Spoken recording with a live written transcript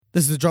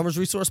This is the Drummers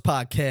Resource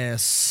Podcast,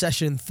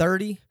 session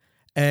 30,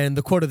 and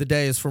the quote of the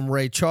day is from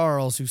Ray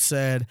Charles, who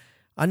said,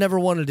 "I never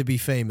wanted to be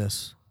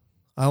famous.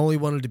 I only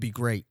wanted to be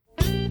great."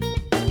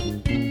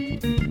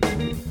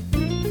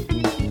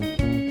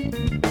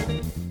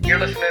 You're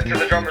listening to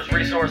the Drummers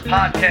Resource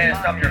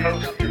Podcast. I'm your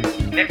host,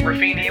 Nick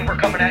Ruffini, and we're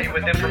coming at you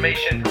with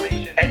information,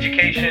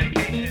 education,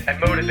 and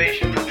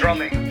motivation for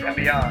drumming and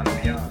beyond.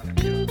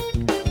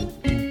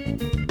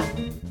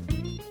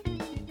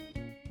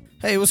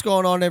 Hey, what's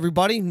going on,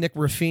 everybody? Nick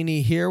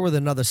Ruffini here with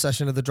another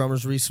session of the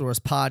Drummers Resource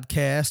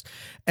Podcast.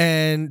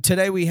 And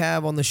today we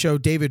have on the show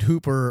David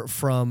Hooper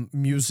from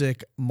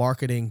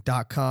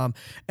musicmarketing.com.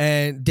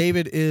 And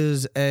David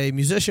is a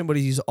musician, but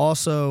he's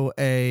also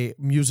a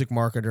music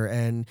marketer.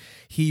 And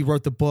he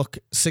wrote the book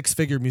Six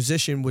Figure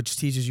Musician, which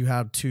teaches you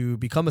how to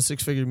become a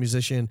six-figure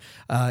musician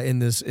in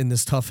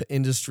this tough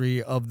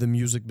industry of the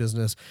music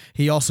business.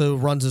 He also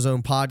runs his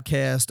own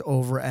podcast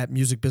over at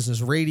Music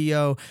Business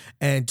Radio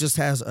and just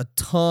has a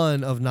ton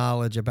of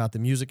knowledge about the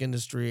music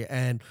industry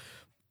and,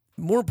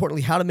 more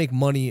importantly, how to make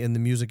money in the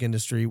music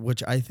industry,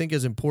 which I think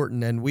is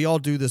important. And we all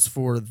do this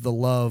for the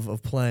love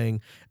of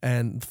playing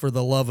and for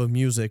the love of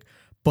music,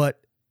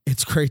 but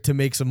it's great to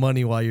make some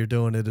money while you're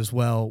doing it as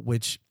well,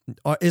 which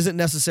isn't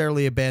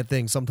necessarily a bad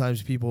thing.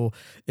 Sometimes people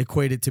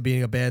equate it to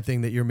being a bad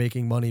thing that you're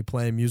making money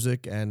playing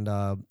music, and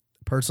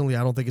personally,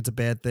 I don't think it's a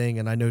bad thing,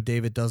 and I know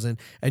David doesn't,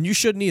 and you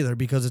shouldn't either,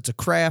 because it's a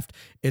craft.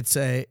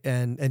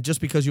 And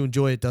just because you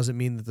enjoy it doesn't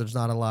mean that there's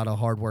not a lot of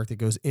hard work that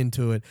goes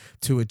into it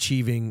to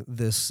achieving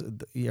this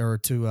or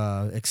to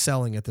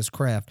excelling at this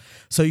craft.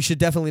 So you should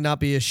definitely not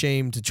be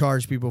ashamed to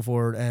charge people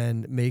for it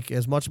and make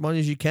as much money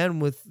as you can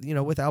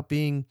without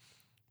being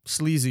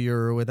sleazy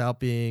or without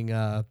being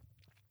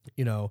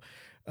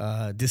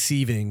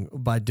deceiving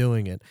by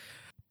doing it.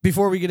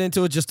 Before we get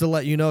into it, just to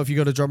let you know, if you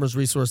go to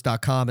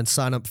drummersresource.com and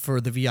sign up for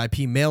the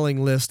VIP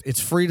mailing list, it's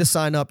free to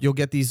sign up. You'll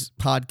get these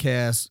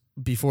podcasts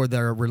before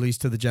they're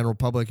released to the general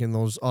public, and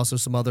there's also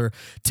some other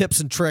tips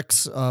and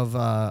tricks of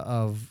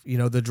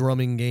the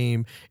drumming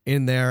game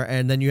in there.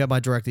 And then you have my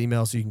direct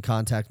email, so you can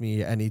contact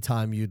me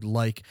anytime you'd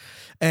like.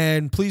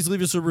 And please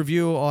leave us a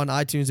review on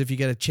iTunes if you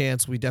get a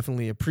chance. We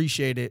definitely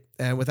appreciate it.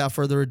 And without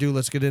further ado,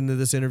 let's get into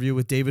this interview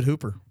with David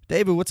Hooper.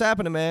 David, what's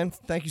happening, man?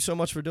 Thank you so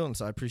much for doing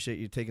this. I appreciate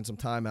you taking some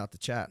time out to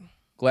chat.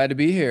 Glad to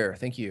be here.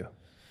 Thank you.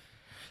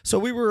 So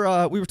we were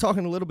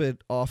talking a little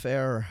bit off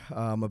air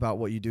about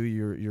what you do.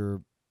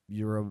 You're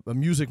a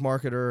music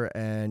marketer,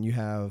 and you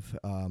have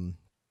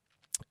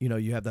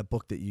you have that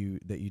book that you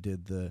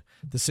did, the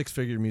Six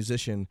Figure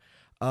Musician.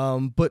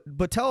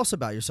 But tell us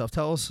about yourself.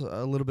 Tell us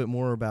a little bit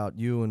more about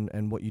you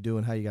and what you do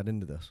and how you got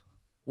into this.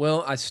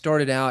 Well, I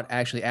started out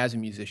actually as a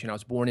musician. I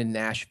was born in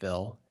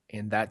Nashville,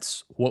 and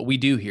that's what we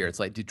do here. It's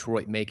like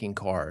Detroit making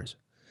cars.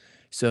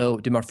 So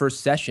did my first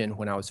session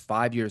when I was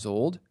 5 years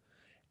old,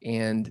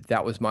 and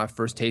that was my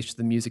first taste of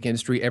the music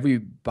industry.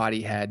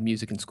 Everybody had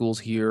music in schools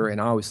here,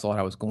 and I always thought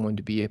I was going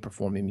to be a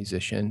performing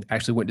musician.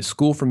 Actually went to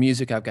school for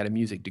music. I've got a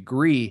music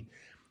degree,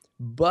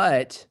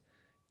 but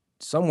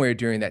somewhere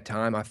during that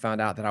time, I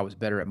found out that I was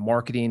better at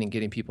marketing and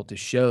getting people to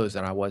shows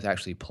than I was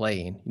actually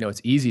playing. You know,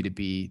 it's easy to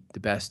be the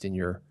best in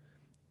your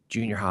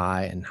junior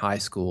high and high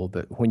school,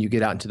 but when you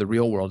get out into the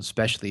real world,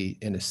 especially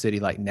in a city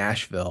like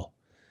Nashville,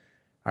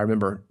 I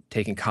remember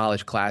taking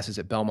college classes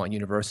at Belmont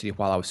University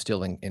while I was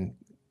still in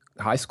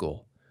high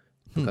school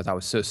because I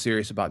was so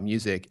serious about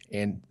music.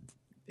 And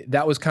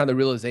that was kind of the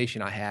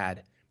realization I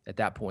had at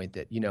that point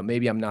that,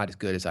 maybe I'm not as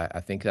good as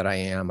I think that I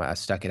am. I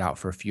stuck it out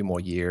for a few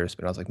more years,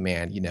 but I was like,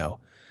 man,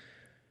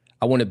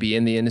 I want to be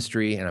in the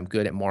industry and I'm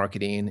good at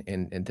marketing.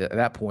 And at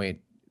that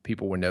point,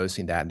 people were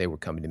noticing that and they were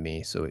coming to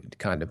me. So it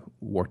kind of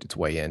worked its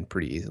way in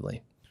pretty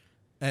easily.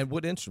 And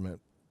what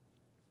instrument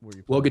were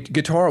you playing? Well,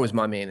 guitar was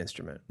my main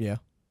instrument. Yeah.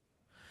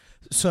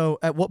 So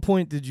at what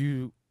point did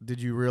you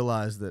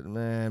realize that,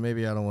 man,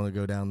 maybe I don't want to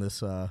go down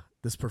this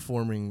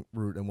performing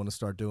route and want to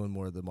start doing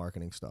more of the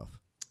marketing stuff?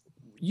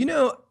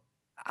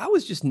 I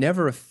was just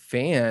never a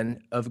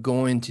fan of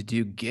going to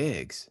do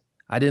gigs.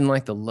 I didn't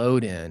like the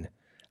load in.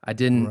 I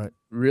didn't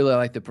really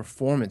like the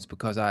performance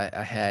because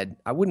I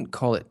wouldn't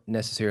call it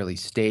necessarily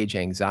stage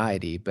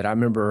anxiety, but I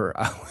remember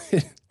I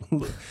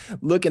would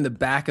look in the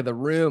back of the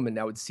room and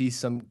I would see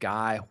some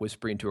guy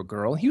whispering to a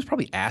girl. He was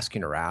probably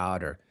asking her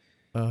out or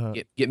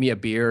get me a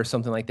beer or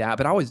something like that.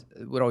 But I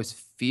would always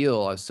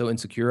feel I was so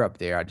insecure up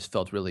there. I just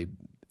felt really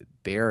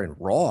bare and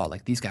raw.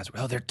 Like these guys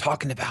were, they're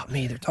talking about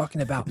me. They're talking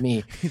about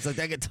me. He's like,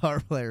 that guitar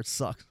player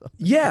sucks.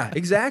 Yeah,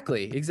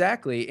 exactly.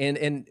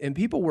 And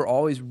people were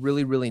always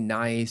really, really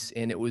nice.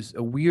 And it was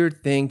a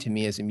weird thing to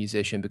me as a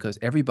musician because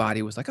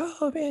everybody was like,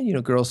 oh man,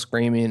 girls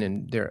screaming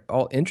and they're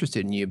all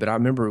interested in you. But I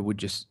remember it would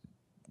just,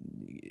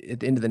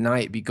 at the end of the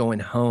night, be going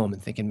home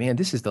and thinking, man,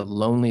 this is the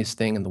loneliest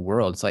thing in the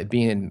world. It's like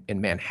being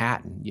in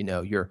Manhattan,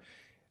 you're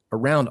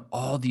around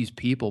all these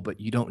people, but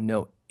you don't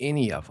know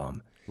any of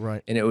them.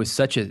 Right. And it was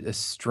such a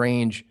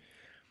strange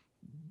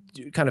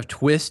kind of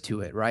twist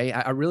to it, right?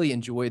 I really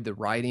enjoyed the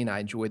writing. I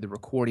enjoyed the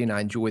recording.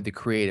 I enjoyed the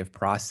creative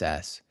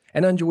process.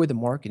 and I enjoy the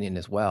marketing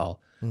as well.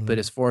 Mhm. But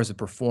as far as the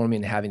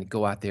performing, having to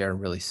go out there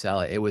and really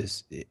sell it, it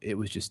was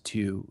just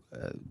too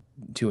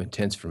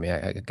intense for me.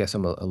 I guess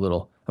I'm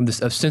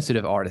just a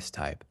sensitive artist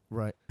type.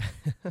 Right.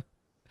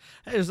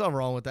 Hey, there's nothing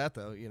wrong with that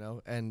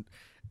though, and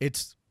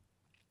it's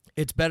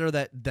better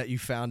that you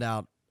found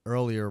out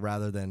earlier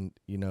rather than,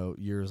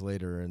 years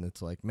later, and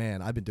it's like,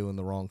 man, I've been doing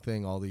the wrong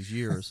thing all these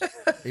years,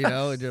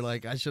 and you're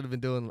like, I should have been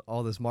doing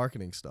all this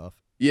marketing stuff.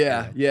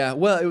 Yeah.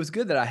 Well, it was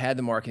good that I had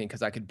the marketing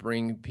because I could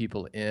bring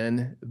people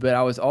in, but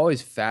I was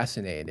always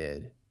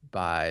fascinated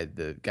by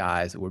the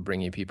guys that were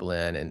bringing people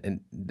in, and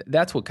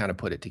that's what kind of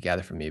put it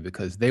together for me,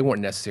 because they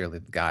weren't necessarily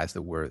the guys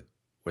that were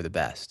the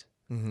best.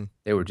 Mm-hmm.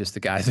 They were just the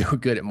guys that were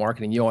good at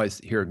marketing. You always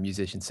hear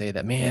musicians say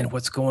that, man,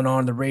 what's going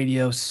on the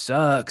radio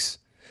sucks.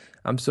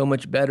 I'm so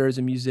much better as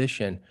a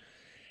musician.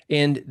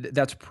 And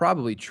that's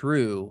probably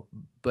true.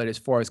 But as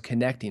far as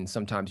connecting,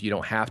 sometimes you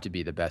don't have to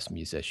be the best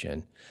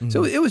musician. Mm-hmm.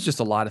 So it was just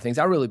a lot of things.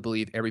 I really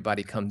believe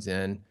everybody comes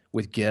in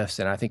with gifts.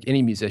 And I think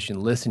any musician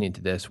listening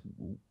to this,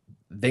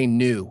 they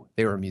knew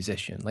they were a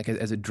musician. Like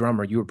as a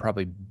drummer, you were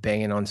probably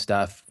banging on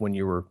stuff when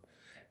you were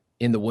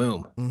in the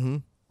womb, Mm-hmm.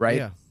 right?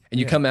 Yeah. And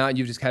you come out and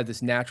you just had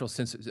this natural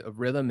sense of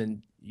rhythm,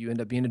 and you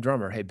end up being a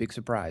drummer. Hey, big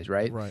surprise,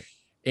 right? Right.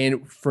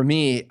 And for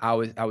me, I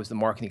was the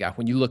marketing guy.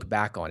 When you look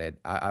back on it,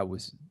 I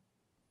was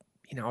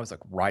like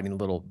writing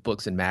little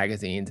books and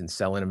magazines and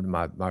selling them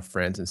to my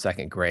friends in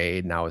second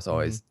grade. And I was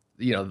always,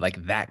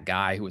 like that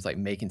guy who was like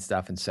making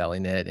stuff and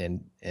selling it.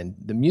 And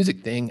the music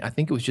thing, I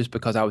think it was just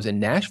because I was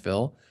in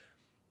Nashville.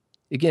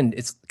 Again,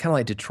 it's kind of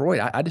like Detroit.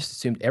 I just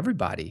assumed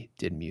everybody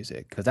did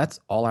music because that's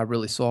all I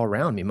really saw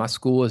around me. My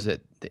school was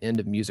at the end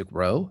of Music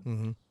Row,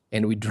 Mm-hmm.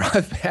 and we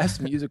drive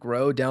past Music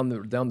Row down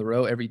the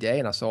row every day,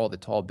 and I saw all the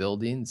tall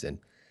buildings, and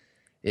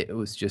it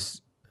was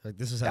just Like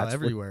this is how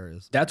everywhere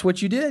is. that's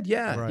what you did,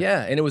 yeah, Right.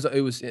 yeah. And it was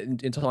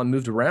until I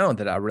moved around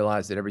that I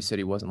realized that every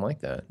city wasn't like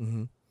that.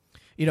 Mm-hmm.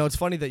 It's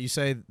funny that you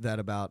say that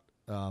about,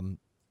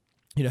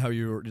 how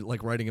you were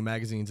like writing in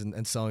magazines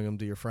and selling them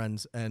to your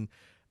friends. And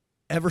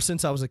ever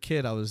since I was a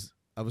kid, I was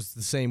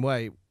the same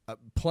way,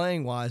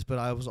 playing wise, but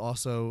I was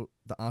also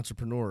the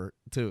entrepreneur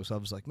too. So I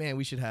was like, man,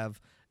 we should have,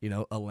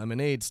 a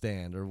lemonade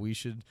stand, or we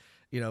should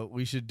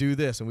do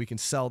this and we can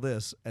sell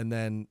this.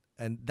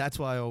 And that's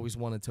why I always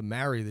wanted to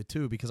marry the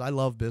two, because I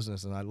love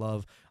business and I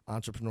love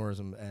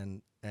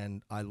entrepreneurism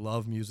and I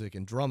love music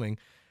and drumming.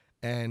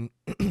 And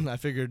I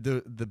figured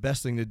the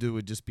best thing to do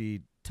would just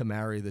be to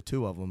marry the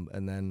two of them.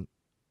 And then,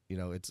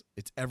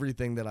 it's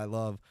everything that I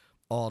love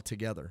all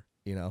together,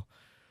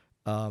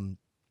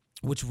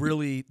 which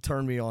really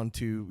turned me on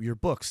to your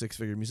book, Six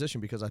Figure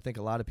Musician, because I think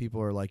a lot of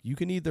people are like, you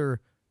can either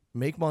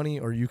make money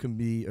or you can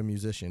be a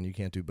musician. You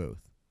can't do both.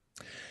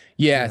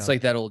 Yeah, it's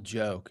like that old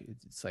joke.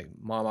 It's like,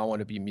 Mom, I want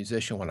to be a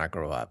musician when I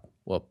grow up.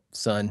 Well,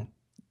 son,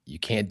 you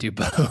can't do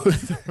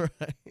both.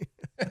 Right.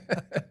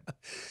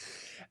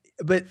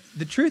 But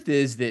the truth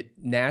is that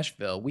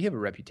Nashville, we have a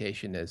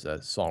reputation as a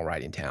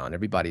songwriting town.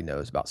 Everybody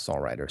knows about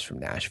songwriters from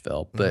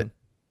Nashville. But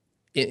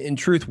in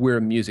truth, we're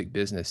a music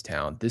business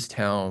town. This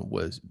town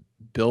was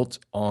built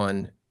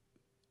on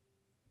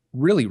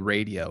really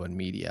radio and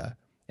media.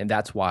 And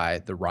that's why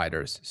the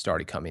writers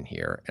started coming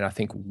here. And I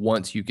think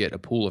once you get a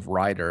pool of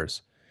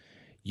writers,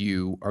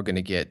 you are going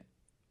to get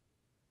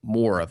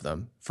more of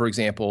them. For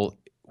example,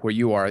 where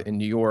you are in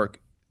New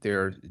York,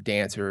 there are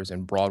dancers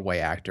and Broadway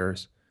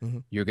actors. Mm-hmm.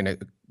 You're going to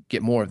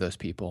get more of those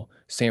people.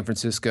 San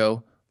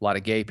Francisco, a lot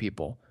of gay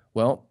people.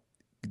 Well,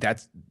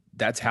 that's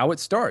how it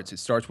starts. It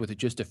starts with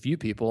just a few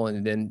people,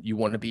 and then you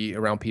want to be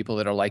around people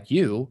that are like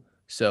you.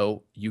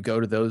 So you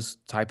go to those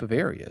type of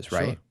areas,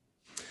 right?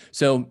 Sure.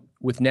 So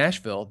with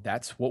Nashville,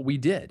 that's what we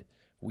did.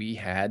 We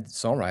had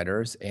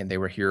songwriters, and they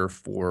were here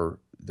for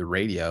the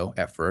radio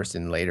at first,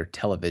 and later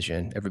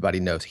television. Everybody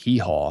knows Hee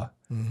Haw,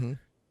 Mm-hmm.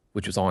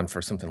 which was on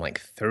for something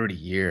like 30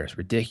 years.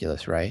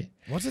 Ridiculous, right?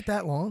 Was it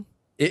that long?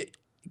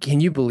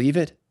 Can you believe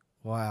it?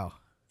 Wow.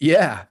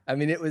 Yeah. I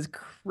mean, it was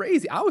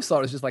crazy. I always thought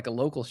it was just like a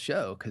local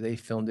show because they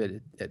filmed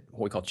it at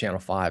what we call Channel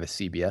 5, a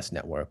CBS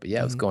network. But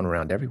yeah, it was going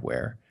around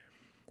everywhere.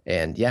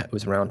 And yeah, it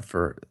was around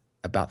for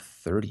about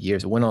 30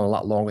 years. It went on a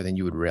lot longer than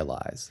you would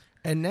realize.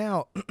 And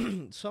now,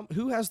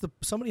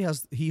 somebody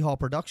has Hee Haw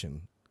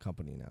production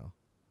company now.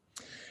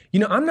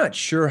 I'm not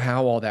sure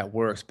how all that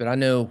works, but I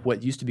know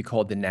what used to be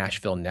called the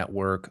Nashville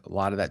Network, a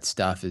lot of that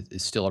stuff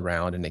is still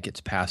around, and it gets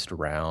passed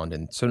around.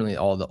 And certainly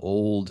all the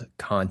old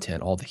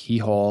content, all the Hee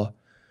Haw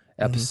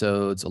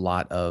episodes, a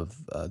lot of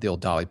the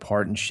old Dolly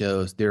Parton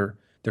shows, they're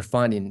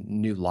finding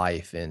new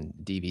life in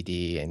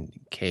DVD and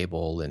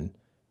cable and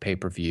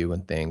pay-per-view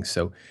and things.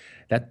 So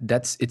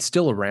it's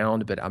still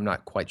around, but I'm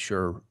not quite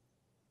sure.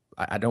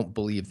 I don't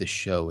believe the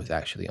show is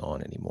actually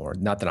on anymore.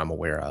 Not that I'm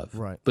aware of.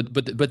 Right.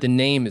 But the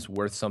name is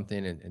worth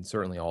something, and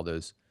certainly all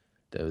those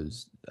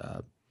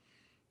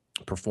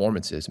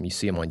performances. I mean, you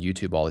see them on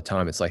YouTube all the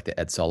time. It's like the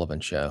Ed Sullivan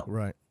Show.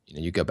 Right.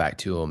 You go back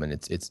to them, and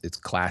it's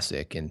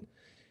classic. And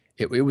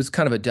it was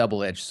kind of a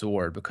double-edged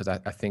sword because I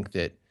think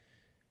that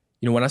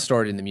When I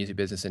started in the music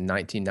business in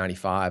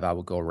 1995, I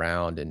would go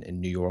around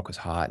and New York was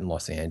hot and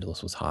Los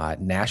Angeles was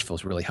hot.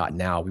 Nashville's really hot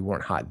now. We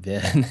weren't hot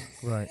then.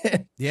 Right.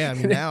 Yeah. I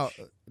mean, now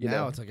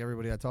know. it's like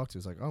everybody I talk to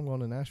is like, oh, I'm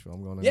going to Nashville.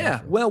 I'm going to Yeah.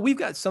 Nashville. Well, we've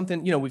got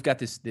something, we've got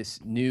this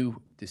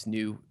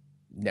new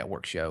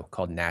network show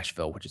called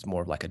Nashville, which is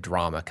more of like a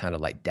drama, kind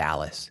of like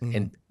Dallas. Mhm.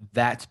 And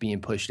that's being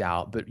pushed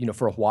out. But,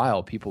 for a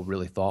while, people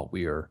really thought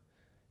we were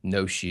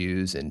no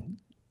shoes and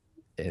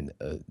in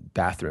a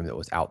bathroom that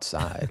was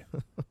outside.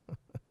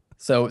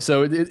 So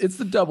it's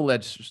the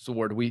double-edged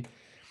sword.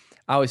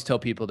 I always tell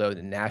people though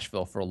that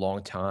Nashville for a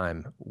long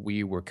time,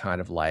 we were kind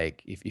of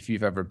like, if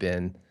you've ever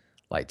been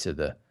like to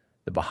the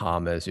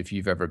Bahamas, if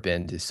you've ever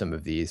been to some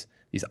of these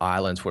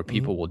islands where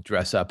people will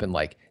dress up in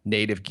like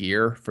native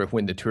gear for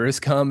when the tourists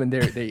come and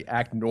they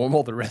act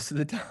normal the rest of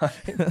the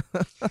time.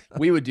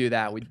 We would do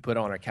that. We'd put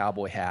on our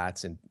cowboy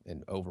hats and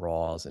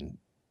overalls and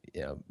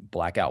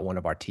black out one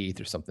of our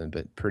teeth or something,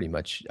 but pretty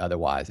much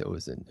otherwise it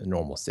was a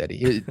normal city.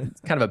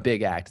 It's kind of a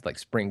big act, like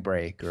spring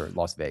break or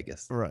Las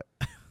Vegas. Right.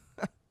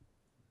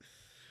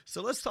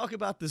 So let's talk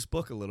about this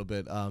book a little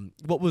bit.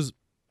 What was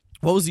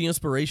the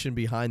inspiration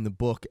behind the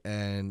book,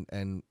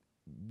 and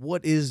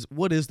what is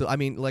the? I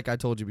mean, like I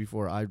told you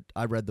before, I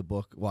read the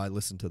book. Well, I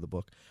listened to the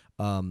book,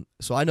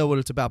 so I know what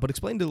it's about. But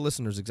explain to the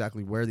listeners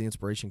exactly where the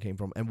inspiration came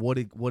from and what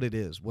it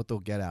is, what they'll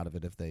get out of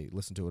it if they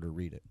listen to it or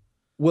read it.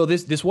 Well,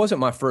 this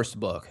wasn't my first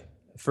book.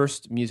 The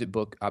first music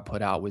book I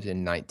put out was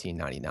in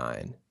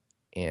 1999,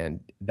 and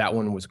that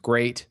one was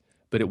great,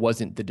 but it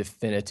wasn't the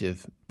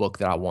definitive book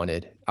that I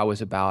wanted. I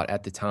was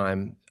at the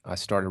time, I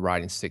started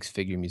writing Six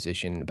Figure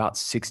Musician, about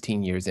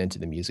 16 years into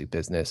the music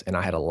business, and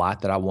I had a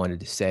lot that I wanted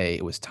to say.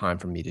 It was time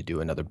for me to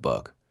do another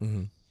book.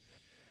 Mm-hmm.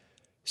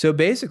 So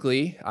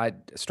basically, I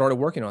started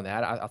working on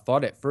that. I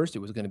thought at first it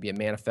was going to be a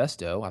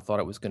manifesto. I thought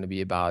it was going to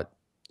be about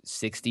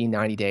 60,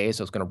 90 days.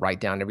 I was going to write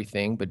down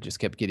everything, but it just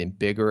kept getting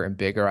bigger and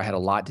bigger. I had a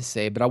lot to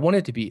say, but I wanted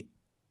it to be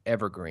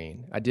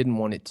evergreen. I didn't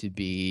want it to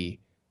be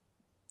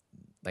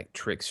like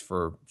tricks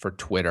for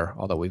Twitter,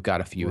 although we've got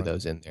a few of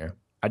those in there.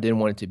 I didn't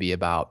want it to be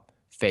about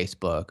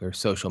Facebook or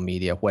social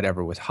media,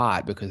 whatever was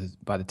hot, because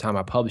by the time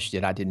I published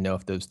it, I didn't know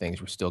if those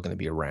things were still going to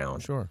be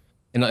around. Sure.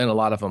 And a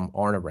lot of them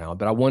aren't around,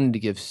 but I wanted to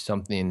give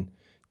something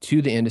to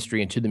the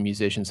industry and to the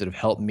musicians that have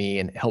helped me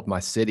and helped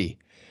my city,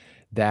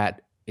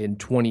 that in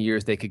 20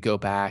 years they could go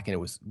back and it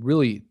was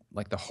really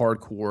like the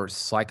hardcore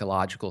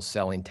psychological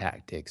selling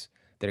tactics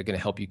that are going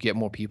to help you get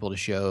more people to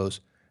shows,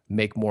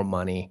 make more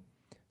money,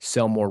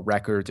 sell more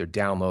records or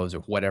downloads or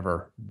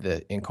whatever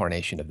the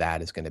incarnation of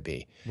that is going to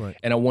be. Right.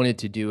 And I wanted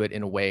to do it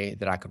in a way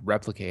that I could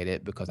replicate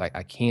it, because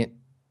I can't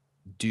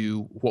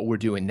do what we're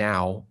doing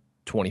now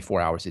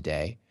 24 hours a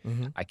day.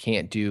 Mm-hmm. I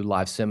can't do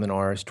live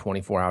seminars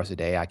 24 hours a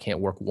day. I can't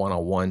work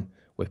one-on-one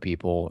with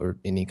people or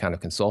any kind of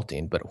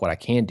consulting, but what I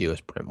can do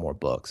is print more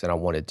books. And I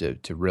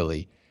wanted to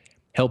really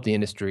help the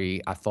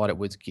industry. I thought it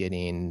was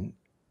getting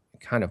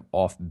kind of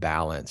off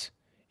balance,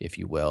 if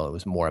you will. It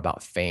was more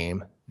about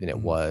fame than it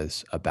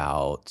was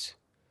about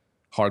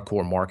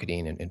hardcore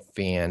marketing and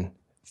fan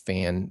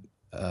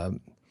I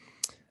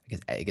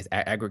guess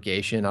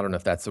aggregation. I don't know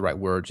if that's the right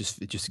word.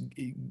 Just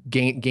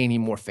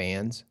gaining more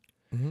fans,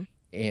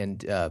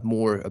 and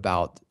more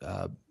about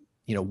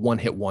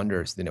one-hit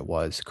wonders than it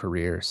was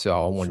careers.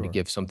 So I wanted to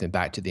give something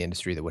back to the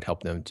industry that would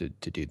help them to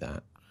do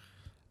that.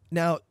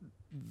 Now,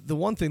 the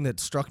one thing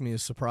that struck me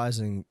as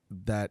surprising,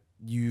 that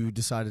you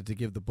decided to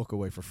give the book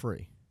away for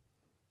free.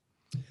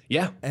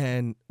 Yeah.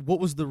 And what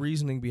was the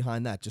reasoning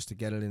behind that? Just to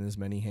get it in as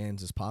many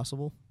hands as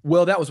possible?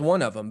 Well, that was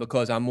one of them,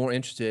 because I'm more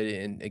interested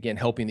in, again,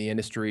 helping the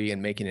industry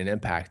and making an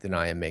impact than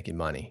I am making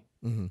money.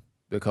 Mm-hmm.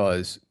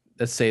 Because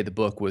let's say the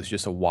book was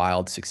just a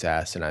wild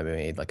success and I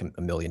made like $1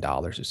 million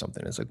or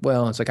something. It's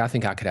like, I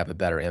think I could have a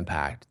better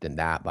impact than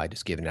that by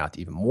just giving it out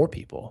to even more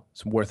people.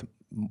 It's worth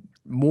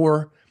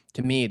more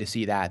to me to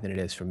see that than it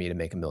is for me to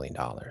make $1 million.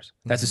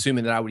 That's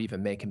assuming that I would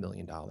even make $1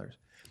 million.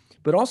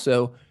 But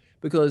also,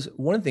 because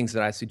one of the things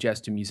that I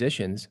suggest to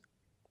musicians,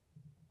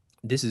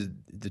 this is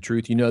the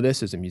truth,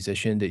 this as a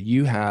musician, that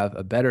you have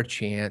a better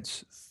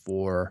chance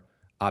for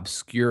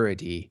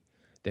obscurity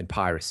than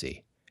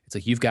piracy. It's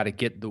like you've got to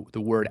get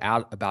the word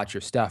out about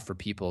your stuff for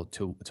people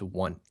to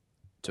want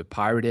to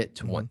pirate it,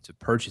 to want to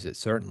purchase it,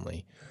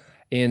 certainly.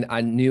 And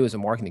I knew as a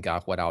marketing guy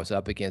what I was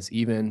up against,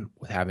 even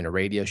with having a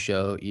radio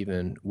show,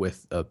 even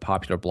with a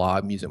popular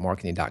blog,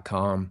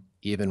 musicmarketing.com,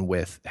 even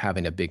with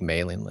having a big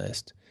mailing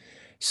list.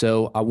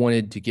 So I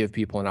wanted to give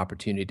people an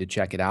opportunity to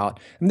check it out.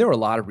 And there were a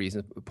lot of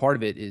reasons. Part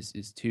of it is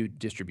to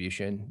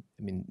distribution.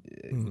 I mean,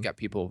 we've got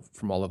people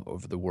from all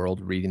over the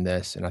world reading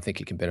this, and I think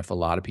it can benefit a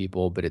lot of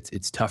people, but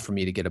it's tough for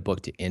me to get a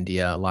book to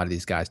India. A lot of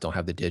these guys don't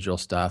have the digital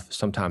stuff.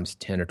 Sometimes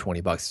 10 or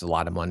 20 bucks is a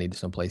lot of money to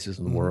some places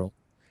in the world.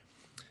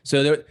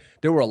 So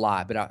there were a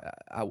lot, but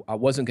I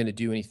wasn't going to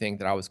do anything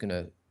that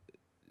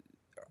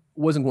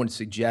wasn't going to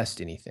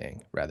suggest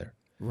anything, rather.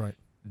 Right.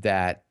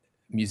 That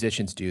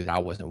musicians do that I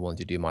wasn't willing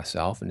to do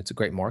myself, and it's a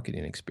great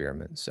marketing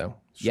experiment. So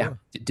yeah, Sure.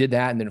 did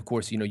that, and then of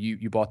course,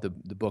 you bought the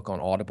book on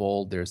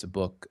Audible. There's a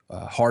book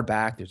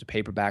hardback. There's a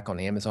paperback on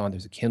Amazon.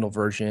 There's a Kindle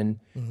version.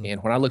 Mhm.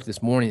 And when I looked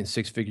this morning,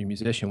 Six Figure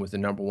Musician was the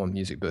 #1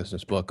 music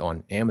business book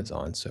on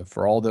Amazon. So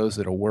for all those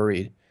that are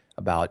worried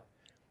about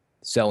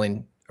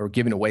selling or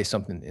giving away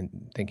something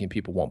and thinking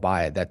people won't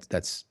buy it,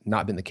 that's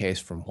not been the case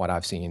from what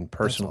I've seen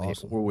personally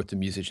awesome. or with the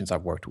musicians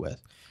I've worked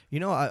with. You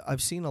know,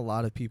 I've seen a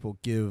lot of people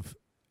give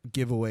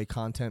away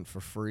content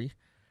for free,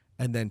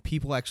 and then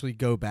people actually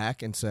go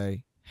back and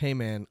say, hey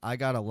man, I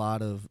got a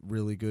lot of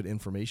really good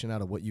information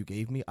out of what you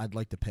gave me. I'd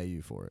like to pay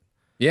you for it.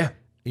 Yeah.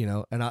 You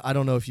know, and I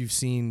don't know if you've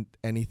seen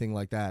anything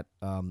like that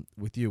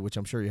with you, which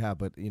I'm sure you have,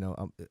 but you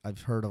know,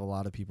 I've heard of a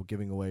lot of people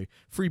giving away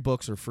free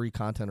books or free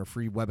content or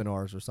free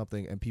webinars or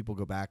something, and people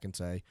go back and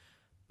say,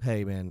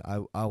 hey man,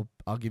 I'll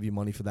give you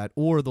money for that.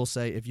 Or they'll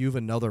say, if you have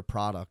another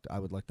product, I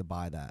would like to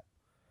buy that.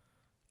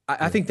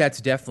 I think that's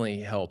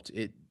definitely helped.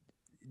 It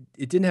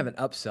didn't have an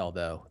upsell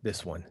though,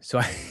 this one. So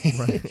I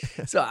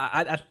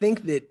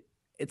think that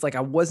it's like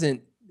I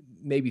wasn't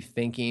maybe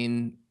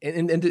thinking,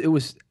 and it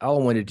was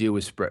all I wanted to do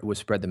was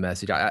spread the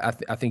message. I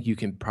think you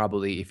can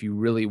probably, if you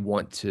really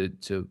want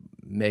to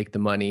make the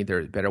money, there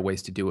are better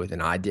ways to do it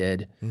than I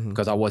did,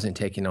 because I wasn't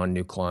taking on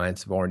new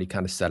clients. I've already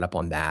kind of set up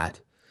on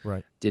that.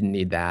 Right. Didn't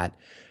need that.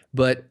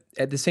 But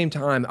at the same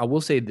time, I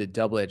will say the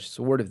double-edged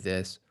sword of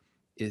this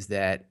is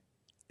that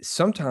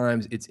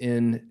sometimes it's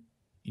in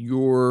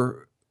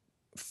your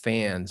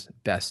fans'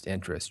 best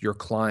interest, your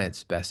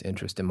client's best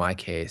interest, in my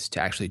case,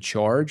 to actually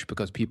charge,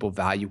 because people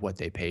value what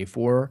they pay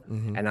for.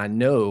 And I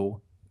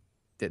know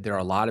that there are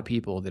a lot of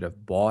people that have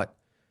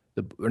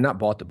not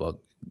bought the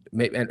book,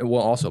 and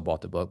also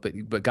bought the book,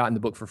 but gotten the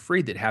book for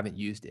free that haven't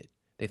used it.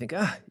 They think,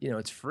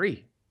 it's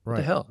free. What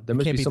the hell? There It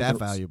must can't be be that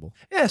something valuable.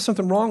 Yeah,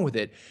 something wrong with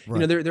it.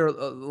 Right. You know, there are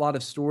a lot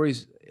of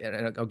stories,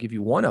 and I'll give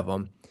you one of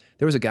them.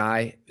 There was a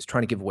guy who was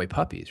trying to give away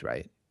puppies,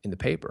 right, in the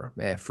paper,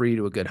 free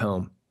to a good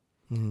home.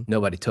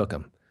 Nobody took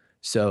them.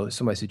 So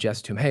somebody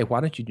suggested to him, hey, why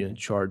don't you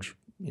charge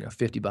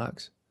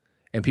 $50?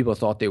 And people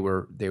thought they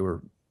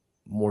were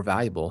more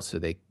valuable, so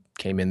they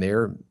came in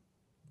there.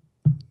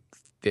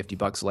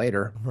 $50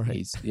 later, Right.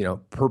 he's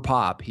per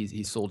pop,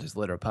 he sold his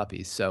litter of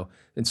puppies. So,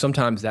 and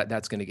sometimes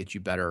that's going to get you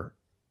better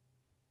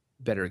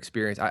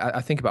experience.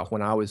 I think about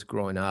when I was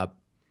growing up,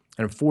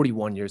 and I'm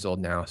 41 years old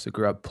now, so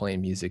grew up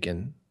playing music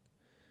in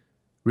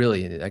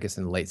really, I guess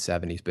in the late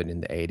 70s, but in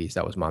the 80s,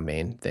 that was my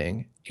main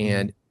thing.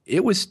 And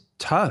it was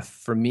tough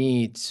for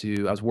me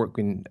I was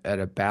working at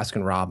a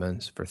Baskin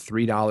Robbins for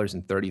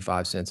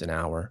 $3.35 an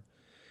hour.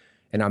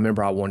 And I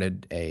remember I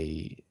wanted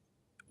a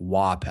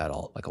wah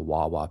pedal, like a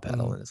wah-wah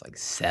pedal, and it's like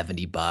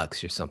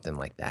 $70 or something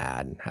like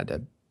that, and had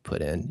to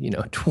put in,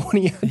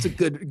 20, it's a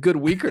good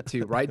week or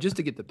two, right? Just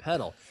to get the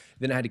pedal.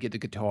 Then I had to get the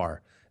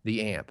guitar,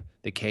 the amp,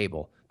 the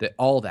cable,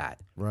 all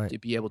that, Right. to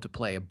be able to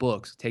play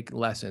books, take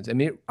lessons. I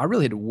mean, I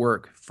really had to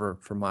work for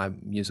my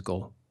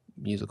musical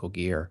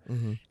gear.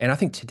 And I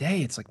think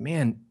today it's like,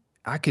 man,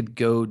 I could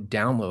go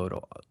download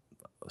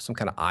some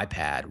kind of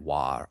iPad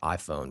wah or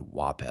iPhone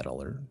wah pedal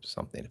or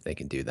something if they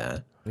can do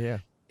that. Yeah.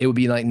 It would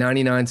be like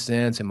 99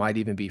 cents. It might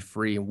even be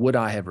free. Would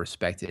I have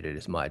respected it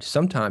as much?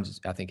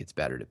 Sometimes I think it's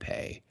better to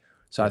pay.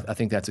 So I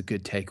think that's a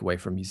good takeaway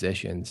for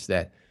musicians,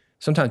 that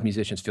sometimes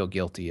musicians feel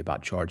guilty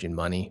about charging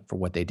money for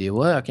what they do.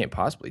 Well, I can't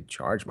possibly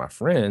charge my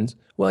friends.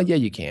 Well, yeah,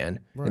 you can.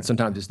 Right. And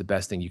sometimes it's the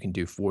best thing you can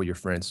do for your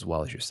friends as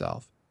well as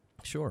yourself.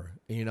 Sure.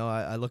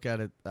 I look at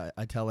it,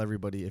 I tell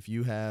everybody, if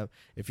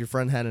your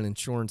friend had an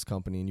insurance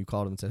company and you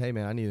called him and said, hey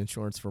man, I need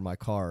insurance for my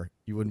car,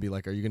 you wouldn't be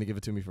like, are you going to give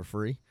it to me for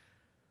free?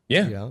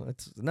 Yeah.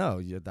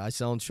 I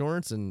sell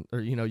insurance,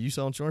 you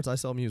sell insurance, I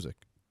sell music.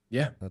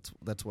 Yeah.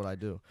 That's what I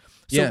do.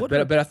 So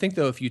but I think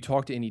though, if you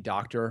talk to any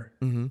doctor,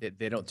 Mm-hmm.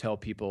 they don't tell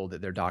people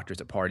that they're doctors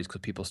at parties,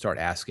 because people start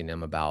asking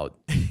them about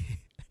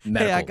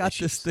Hey, I got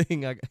issues. this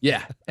thing.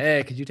 Yeah.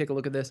 Hey, could you take a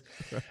look at this?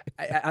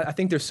 I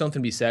think there's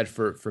something to be said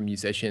for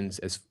musicians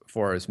as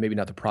far as maybe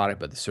not the product,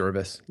 but the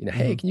service.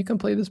 Hey, can you come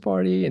play this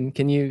party? And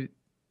can you,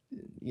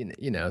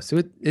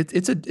 so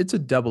it's a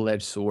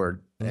double-edged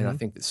sword. And I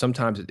think that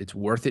sometimes it's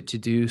worth it to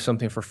do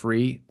something for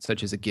free,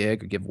 such as a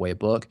gig or give away a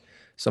book.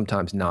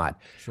 Sometimes not.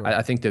 Sure.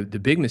 I think the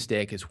big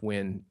mistake is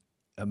when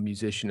a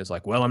musician is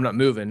like, well, I'm not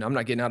moving. I'm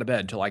not getting out of bed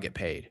until I get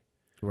paid.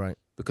 Right.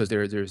 Because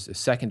there's a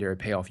secondary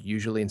payoff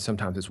usually, and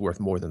sometimes it's worth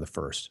more than the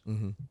first.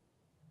 I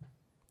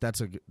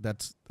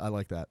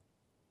like that.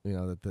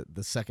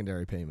 The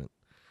secondary payment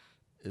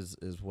is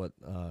what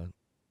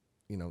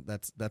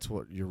that's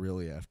what you're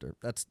really after.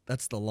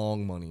 That's the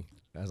long money,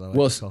 as I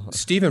like to call it.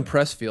 Stephen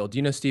Pressfield, do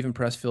you know Stephen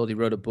Pressfield? He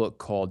wrote a book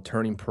called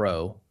Turning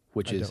Pro,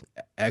 which is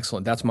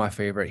excellent. That's my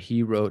favorite.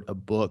 He wrote a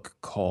book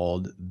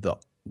called The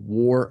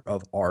War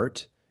of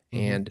Art,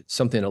 and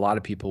something a lot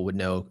of people would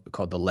know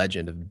called The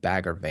Legend of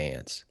Bagger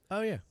Vance. Oh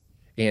yeah.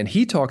 And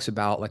he talks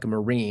about like a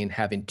Marine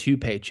having two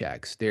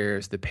paychecks.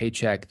 There's the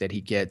paycheck that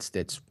he gets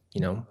that's,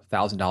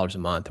 $1,000 a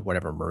month or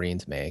whatever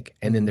Marines make.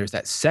 And then there's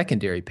that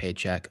secondary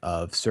paycheck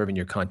of serving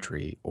your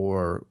country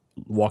or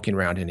walking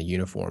around in a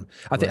uniform.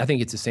 I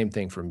think it's the same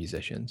thing for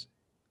musicians.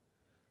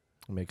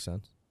 Makes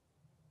sense.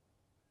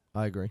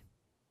 I agree.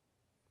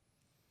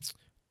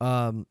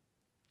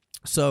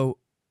 So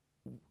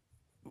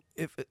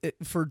if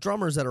for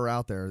drummers that are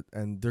out there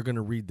and they're going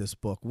to read this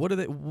book, what are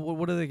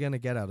they going to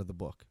get out of the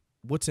book?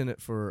 What's in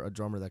it for a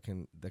drummer that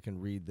can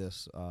read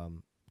this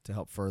to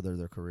help further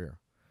their career?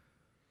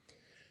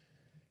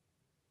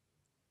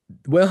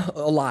 Well,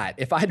 a lot.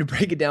 If I had to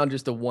break it down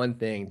just to one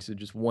thing, to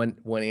just one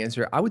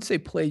answer, I would say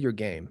play your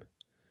game.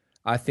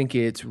 I think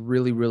it's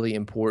really, really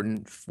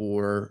important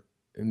for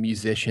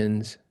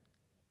musicians,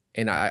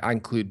 and I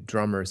include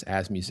drummers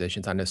as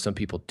musicians. I know some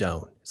people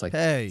don't. It's like,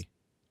 hey,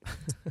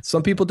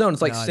 some people don't.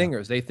 It's like No, I know.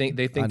 singers. They think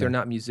they're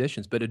not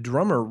musicians, but a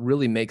drummer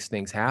really makes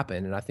things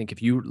happen. And I think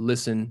if you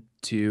listen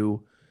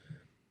to,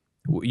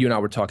 you and I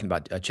were talking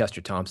about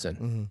Chester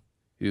Thompson,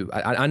 who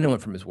I know him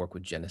from his work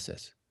with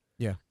Genesis.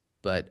 Yeah.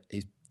 But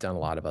he's done a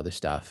lot of other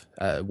stuff.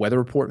 Weather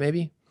Report,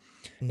 maybe.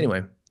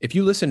 Anyway, if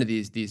you listen to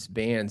these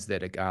bands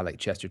that a guy like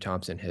Chester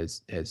Thompson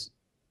has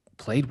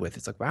played with,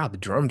 it's like, wow, the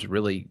drums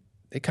really,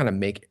 they kind of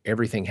make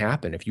everything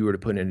happen. If you were to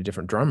put in a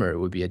different drummer, it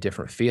would be a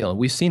different feel. And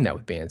we've seen that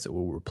with bands that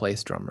will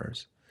replace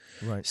drummers.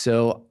 Right.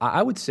 So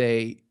I would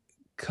say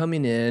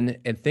coming in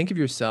and think of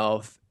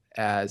yourself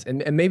as,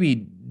 and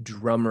maybe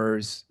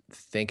drummers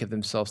think of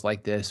themselves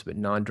like this, but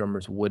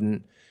non-drummers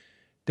wouldn't.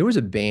 There was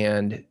a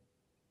band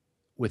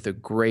with a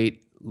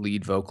great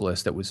lead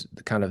vocalist that was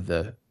kind of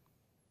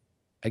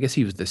I guess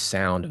he was the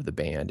sound of the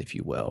band, if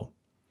you will.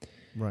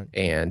 Right.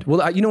 And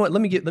well, you know what?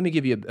 Let me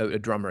give you a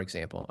drummer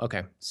example.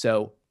 Okay,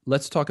 so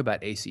let's talk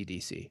about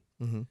AC/DC.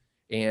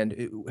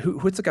 And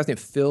what's the guy's name?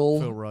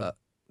 Phil Rudd.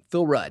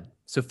 Phil Rudd.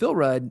 So Phil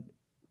Rudd,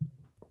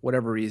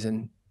 whatever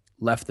reason,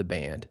 left the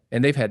band,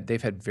 and they've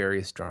had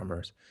various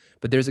drummers,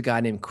 but there's a guy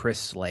named Chris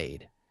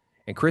Slade,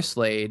 and Chris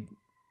Slade.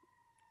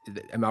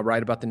 Am I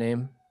right about the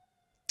name?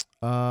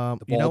 The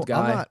bald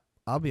guy.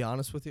 I'll be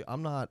honest with you.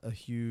 I'm not a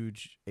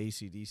huge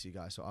AC/DC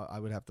guy, so I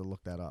would have to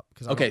look that up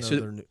because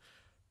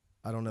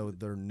I don't know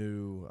their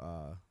new.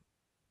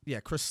 Yeah,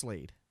 Chris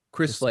Slade.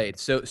 Chris Slade.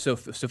 So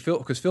Phil,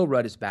 because Phil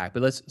Rudd is back,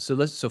 but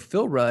so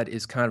Phil Rudd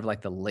is kind of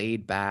like the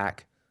laid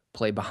back,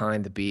 play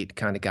behind the beat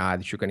kind of guy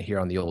that you're going to hear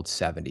on the old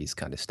 '70s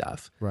kind of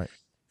stuff. Right.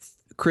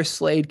 Chris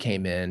Slade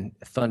came in,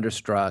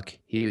 Thunderstruck.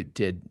 He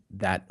did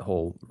that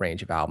whole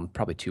range of albums,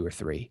 probably 2 or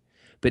 3,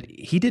 but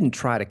he didn't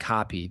try to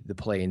copy the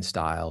playing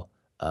style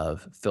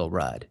of Phil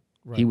Rudd.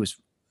 Right. He was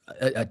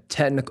a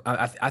technical.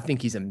 I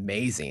think he's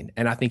amazing,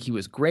 and I think he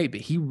was great.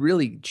 But he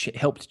really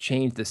helped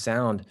change the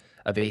sound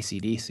of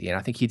AC/DC, and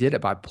I think he did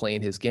it by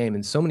playing his game.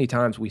 And so many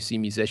times we see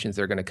musicians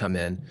that are going to come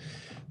in.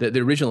 The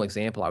original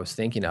example I was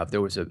thinking of, there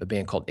was a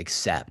band called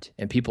Accept,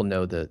 and people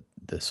know the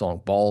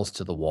song "Balls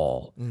to the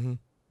Wall."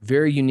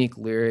 Very unique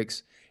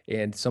lyrics,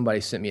 and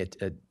somebody sent me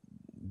a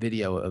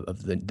video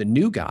of the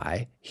new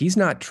guy. He's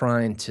not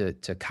trying to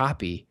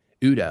copy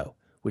Udo,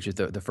 which is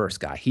the first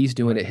guy. He's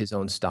doing it his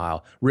own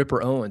style.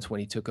 Ripper Owens, when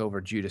he took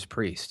over Judas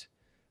Priest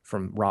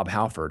from Rob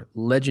Halford,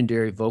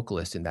 legendary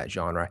vocalist in that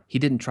genre, he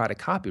didn't try to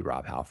copy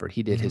Rob Halford.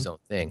 He did his own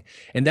thing.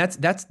 And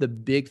that's the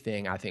big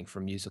thing, I think, for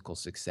musical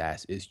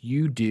success is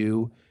you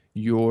do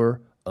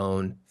your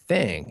own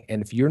thing.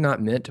 And if you're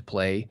not meant to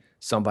play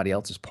somebody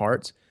else's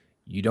parts,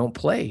 you don't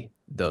play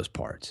those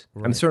parts.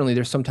 Right. I mean, certainly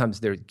there's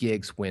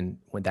gigs when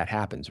that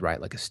happens, right?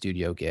 Like a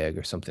studio gig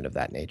or something of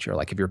that nature.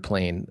 Like if you're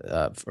playing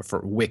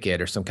for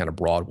Wicked or some kind of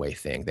Broadway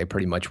thing, they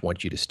pretty much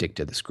want you to stick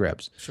to the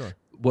scripts. Sure.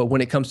 Well,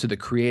 when it comes to the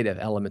creative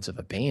elements of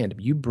a band,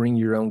 you bring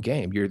your own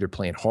game. You're either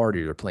playing harder,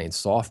 you're playing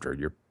softer,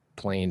 you're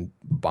playing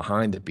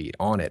behind the beat,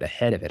 on it,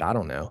 ahead of it. I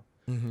don't know.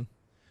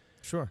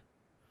 Sure.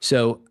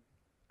 So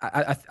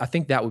I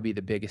think that would be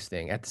the biggest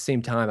thing. At the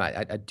same time,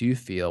 I do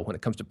feel when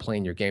it comes to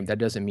playing your game, that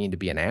doesn't mean to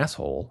be an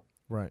asshole.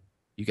 Right.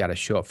 You got to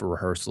show up for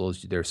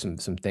rehearsals. There's some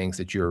things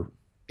that you're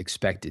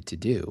expected to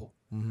do.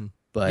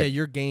 But yeah,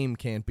 your game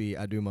can't be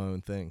I do my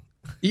own thing.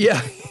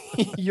 Yeah,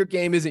 your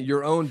game isn't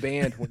your own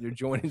band when you're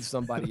joining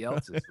somebody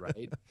else's,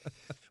 right?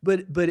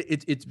 But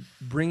it's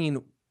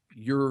bringing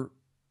your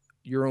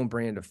own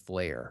brand of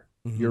flair,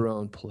 your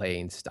own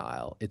playing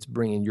style. It's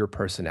bringing your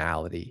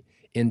personality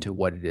into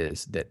what it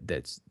is that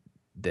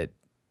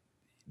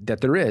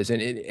there is.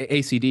 And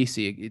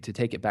AC/DC, to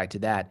take it back to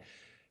that,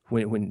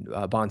 when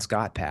Bon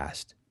Scott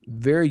passed,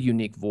 very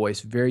unique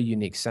voice, very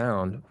unique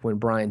sound. When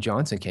Brian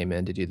Johnson came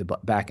in to do the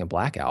Back in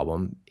Black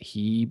album,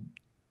 he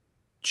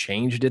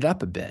changed it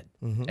up a bit.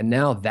 And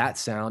now that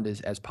sound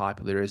is as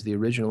popular as the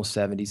original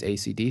 70s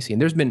AC/DC.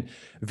 And there's been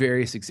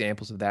various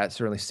examples of that,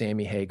 certainly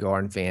Sammy Hagar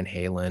and Van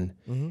Halen.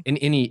 In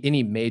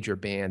any major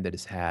band that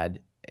has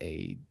had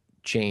a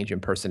change in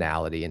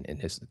personality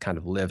and has kind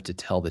of lived to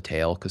tell the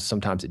tale, because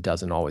sometimes it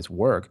doesn't always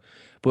work.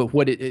 But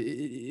what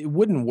it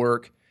wouldn't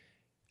work,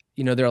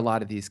 you know, there are a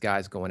lot of these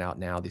guys going out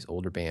now, these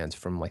older bands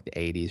from like the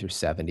 80s or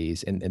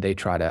 70s, and they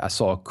try to, I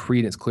saw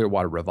Creedence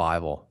Clearwater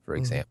Revival, for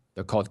example.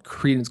 They're called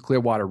Creedence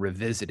Clearwater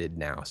Revisited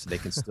now, so they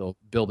can still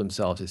build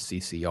themselves as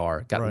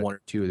CCR. Got one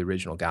or two of the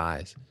original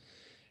guys.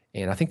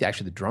 And I think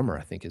actually the drummer,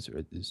 I think, is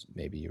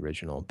maybe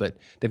original. But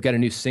they've got a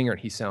new singer, and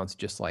he sounds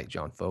just like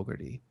John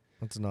Fogerty.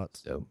 That's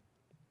nuts. So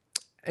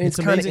And It's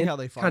amazing how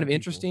they find kind of people.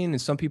 interesting,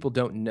 and some people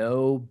don't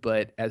know.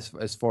 But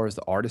as far as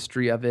the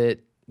artistry of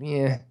it,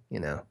 yeah,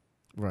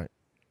 Right.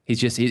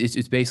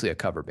 it's basically a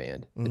cover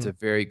band. It's Mm-hmm. a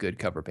very good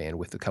cover band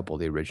with a couple of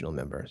the original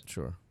members.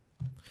 Sure.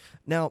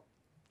 Now,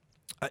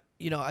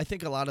 I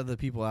think a lot of the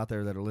people out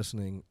there that are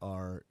listening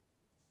are,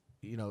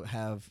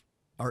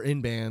 are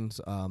in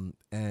bands,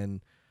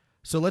 and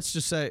so let's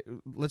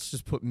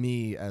just put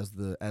me as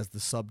the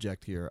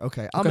subject here.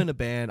 Okay, I'm in a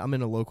band. I'm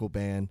in a local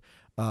band,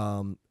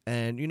 and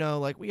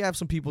we have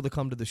some people that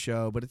come to the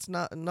show, but it's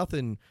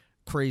nothing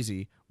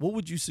crazy. What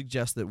would you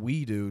suggest that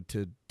we do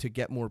to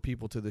get more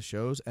people to the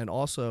shows, and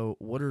also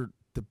what are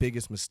the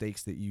biggest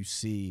mistakes that you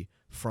see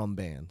from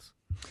bands?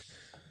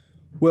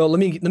 Well, let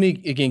me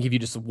again give you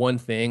just one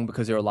thing,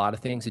 because there are a lot of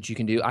things that you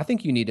can do. I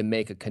think you need to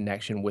make a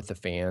connection with the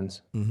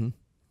fans. Mm-hmm.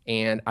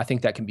 And I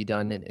think that can be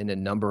done in a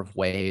number of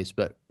ways.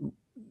 But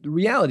the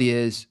reality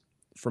is,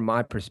 from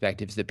my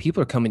perspective, is that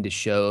people are coming to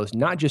shows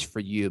not just for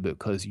you, but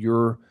because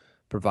you're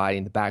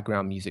providing the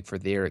background music for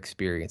their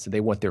experience, and they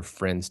want their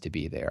friends to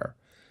be there.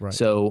 Right.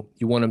 So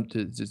you want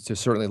them to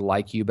certainly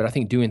like you, but I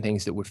think doing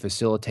things that would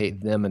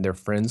facilitate them and their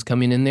friends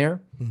coming in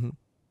there. Mm-hmm.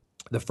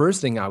 The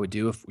first thing I would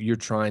do, if you're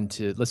trying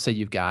to, let's say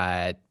you've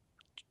got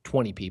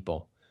 20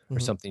 people or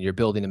something, you're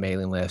building a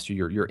mailing list, or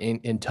you're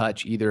in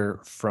touch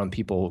either from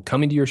people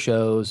coming to your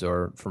shows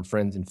or from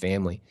friends and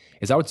family,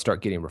 is I would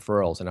start getting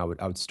referrals, and I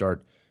would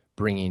start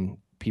bringing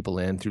people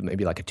in through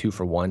maybe like a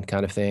 2-for-1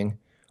 kind of thing,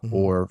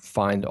 or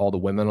find all the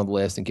women on the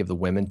list and give the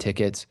women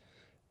tickets,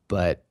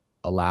 but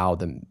allow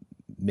the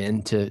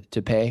men to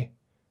pay.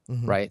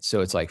 Right. So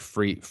it's like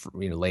free,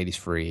 ladies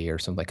free or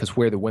something, because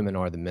where the women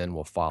are, the men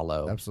will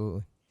follow.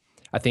 Absolutely.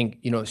 I think,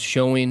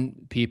 showing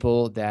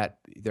people that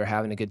they're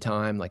having a good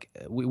time. Like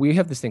we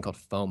have this thing called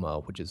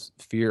FOMO, which is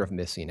fear of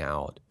missing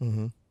out.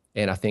 Mm-hmm.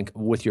 And I think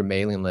with your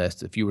mailing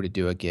list, if you were to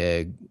do a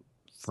gig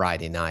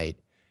Friday night,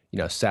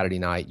 Saturday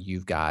night,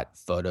 you've got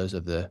photos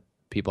of the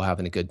people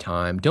having a good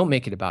time. Don't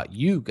make it about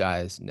you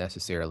guys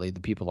necessarily, the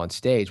people on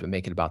stage, but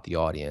make it about the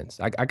audience.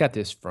 I got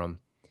this from,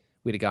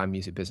 we had a guy on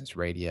Music Business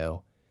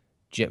Radio,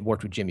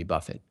 worked with Jimmy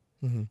Buffett.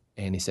 Mm-hmm.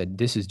 And he said,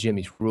 this is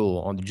Jimmy's rule.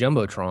 On the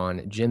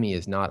Jumbotron, Jimmy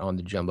is not on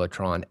the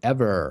Jumbotron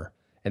ever.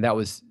 And that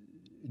was,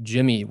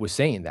 Jimmy was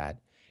saying that.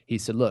 He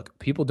said, look,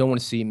 people don't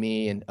want to see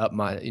me and up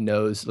my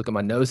nose, look at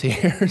my nose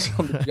hairs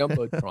on the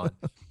Jumbotron.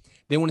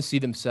 They want to see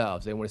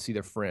themselves. They want to see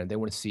their friend. They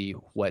want to see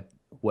what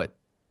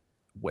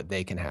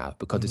they can have,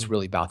 because it's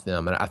really about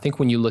them. And I think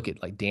when you look at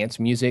like dance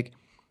music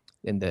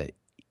and the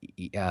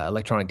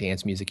electronic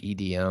dance music,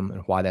 EDM,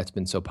 and why that's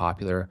been so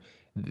popular,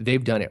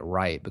 they've done it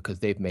right, because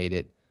they've made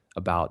it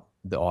about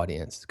the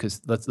audience. Because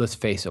let's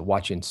face it,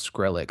 watching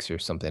Skrillex or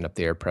something up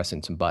there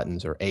pressing some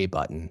buttons, or a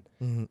button,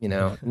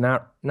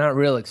 not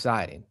real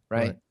exciting,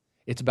 right?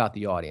 It's about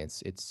the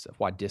audience. It's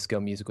why disco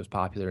music was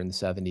popular in the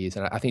 70s.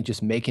 And I think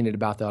just making it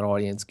about that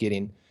audience,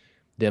 getting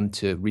them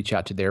to reach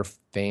out to their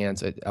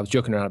fans. I was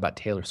joking around about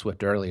Taylor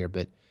Swift earlier,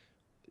 but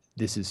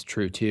this is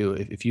true too.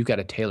 If you've got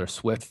a Taylor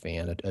Swift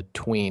fan, a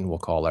tween, we'll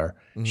call her,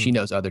 she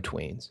knows other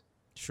tweens.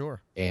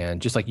 Sure.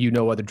 And just like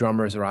other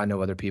drummers, or I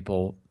know other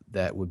people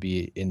that would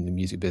be in the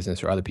music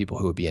business, or other people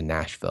who would be in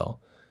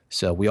Nashville.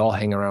 So we all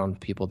hang around with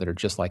people that are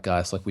just like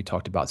us, like we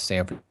talked about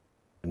Sanford,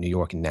 New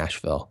York, and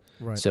Nashville.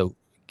 Right. So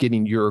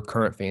getting your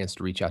current fans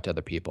to reach out to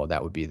other people,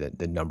 that would be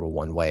the number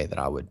one way that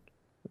I would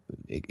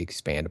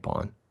expand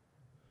upon.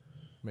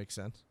 Makes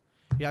sense.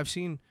 Yeah, I've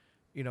seen,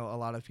 a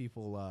lot of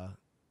people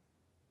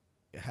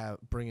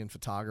bring in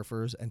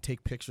photographers and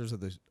take pictures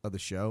of the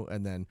show,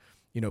 and then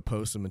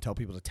post them and tell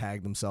people to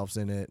tag themselves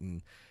in it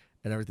and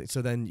everything.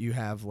 So then you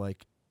have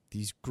like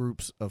these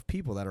groups of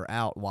people that are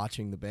out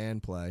watching the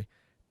band play,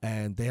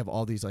 and they have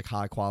all these like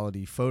high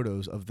quality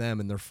photos of them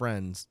and their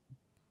friends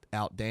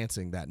out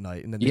dancing that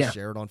night, and then they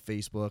share it on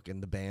Facebook,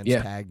 and the band's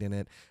tagged in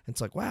it. And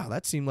it's like, wow,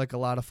 that seemed like a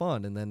lot of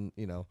fun. And then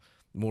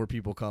more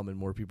people come and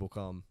more people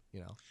come.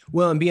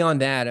 Well, and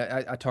beyond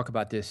that, I talk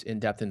about this in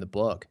depth in the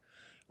book,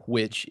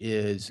 which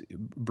is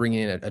bringing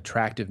in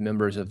attractive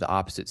members of the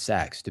opposite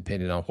sex,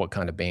 depending on what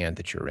kind of band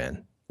that you're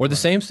in, or the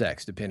same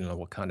sex, depending on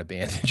what kind of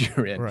band that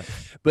you're in. Right.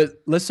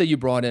 But let's say you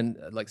brought in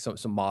like some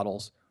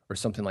models or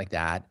something like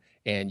that,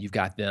 and you've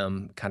got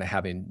them kind of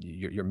having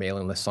your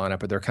mailing list sign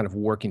up, or they're kind of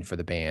working for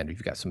the band, or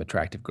you've got some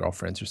attractive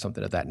girlfriends or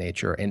something of that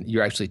nature, and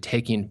you're actually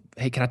taking,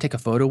 hey, can I take a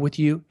photo with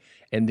you?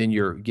 And then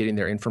you're getting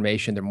their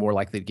information. They're more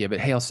likely to give it,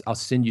 hey, I'll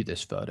send you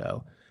this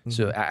photo.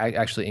 So I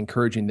actually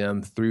encouraging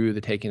them through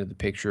the taking of the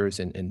pictures,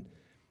 and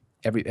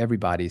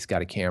everybody's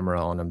got a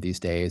camera on them these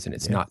days, and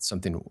it's not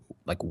something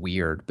like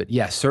weird, but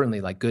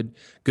certainly like good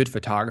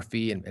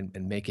photography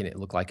and making it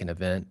look like an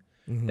event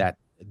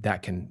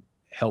that can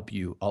help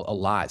you a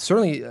lot.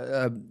 Certainly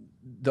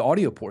the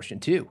audio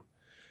portion too.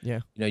 Yeah.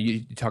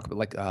 You talk about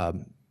like,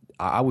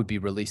 I would be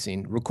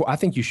I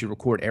think you should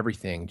record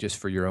everything just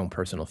for your own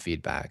personal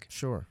feedback.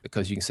 Sure.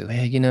 Because you can say,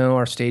 hey,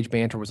 our stage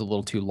banter was a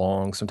little too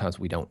long. Sometimes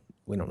we don't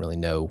really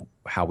know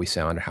how we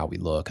sound or how we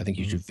look. I think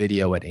you should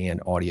video it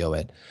and audio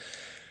it.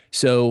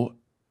 So,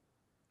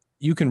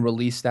 you can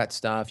release that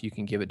stuff. You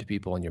can give it to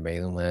people on your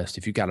mailing list.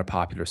 If you've got a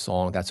popular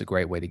song, that's a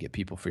great way to get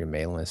people for your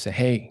mailing list. Say,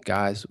 hey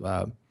guys, we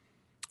got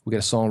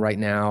a song right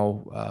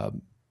now.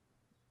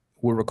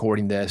 We're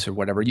recording this or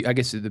whatever. I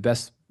guess the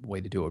best way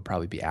to do it would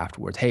probably be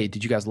afterwards. Hey,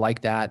 did you guys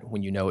like that?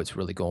 When you know it's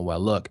really going well,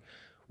 look,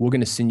 we're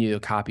going to send you a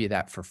copy of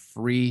that for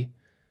free.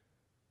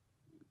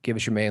 Give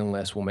us your mailing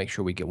list. We'll make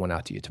sure we get one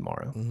out to you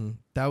tomorrow.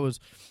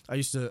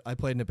 Mm-hmm. I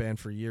played in a band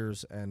for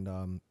years,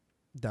 and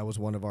that was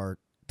one of our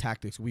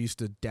tactics. We used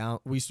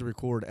to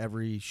record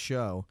every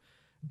show,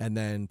 and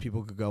then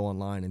people could go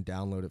online and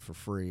download it for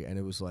free. And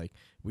it was like,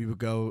 we would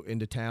go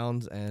into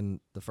towns, and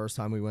the first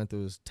time we went, there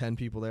was 10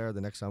 people there.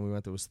 The next time we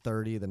went, there was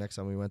 30. The next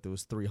time we went, there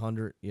was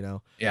 300,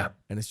 Yeah.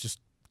 And it's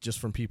just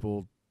from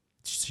people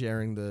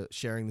sharing the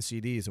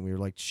CDs, and we were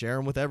like, share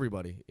them with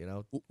everybody,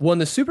 Well,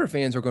 and the super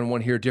fans are going to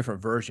want to hear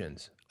different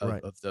versions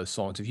Right. of those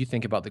songs. If you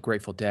think about the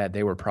Grateful Dead,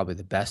 they were probably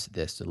the best at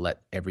this, to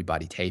let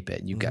everybody tape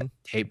it. And you've got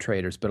tape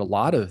traders, but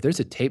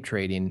there's a tape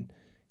trading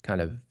kind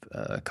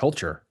of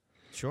culture.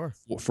 Sure.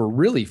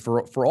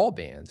 For all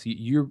bands.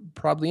 You're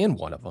probably in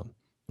one of them,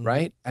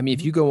 right? I mean,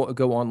 if you go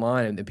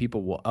online and then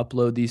people will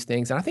upload these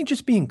things, and I think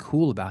just being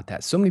cool about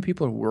that. So many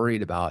people are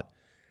worried about,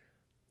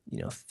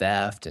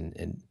 theft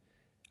and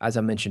as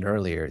I mentioned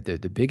earlier,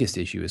 the biggest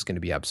issue is going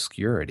to be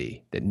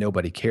obscurity, that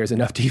nobody cares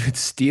enough to even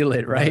steal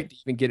it, right? To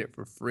even get it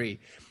for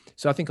free.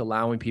 So I think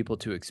allowing people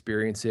to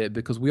experience it,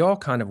 because we all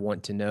kind of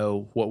want to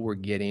know what we're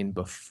getting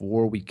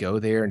before we go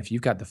there. And if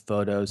you've got the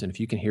photos and if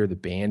you can hear the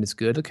band is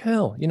good, like,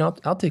 hell,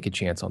 I'll take a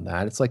chance on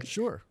that. It's like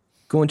Sure.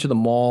 going to the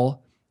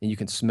mall and you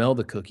can smell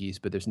the cookies,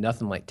 but there's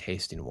nothing like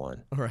tasting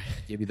one. All right.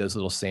 Give you those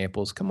little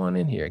samples. Come on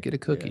in here, get a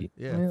cookie.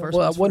 Yeah. First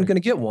Well, I one's wasn't free.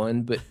 going to get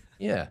one, but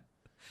yeah.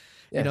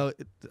 Yeah.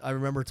 I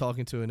remember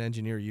talking to an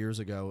engineer years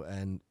ago,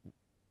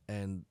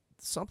 and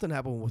something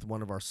happened with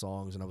one of our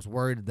songs, and I was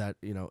worried that,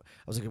 I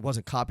was like, it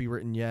wasn't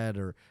copywritten yet,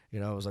 or,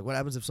 I was like, what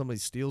happens if somebody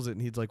steals it?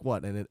 And he's like,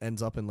 what? And it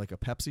ends up in like a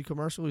Pepsi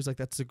commercial. He's like,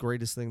 that's the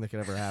greatest thing that could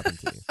ever happen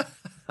to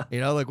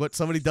you. Like what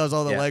somebody does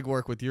all the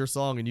legwork with your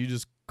song, and you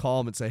just call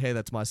them and say, hey,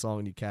 that's my song,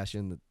 and you cash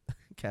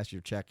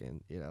your check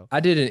in, I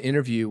did an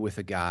interview with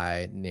a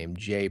guy named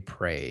Jay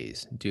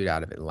Praise, dude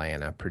out of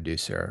Atlanta,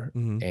 producer,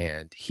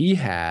 and he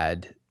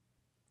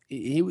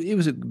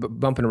was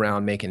bumping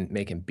around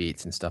making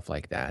beats and stuff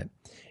like that.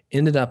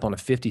 Ended up on a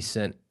 50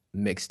 Cent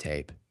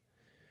mixtape,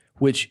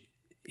 which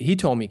he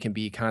told me can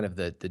be kind of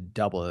the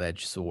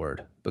double-edged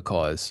sword,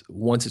 because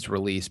once it's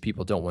released,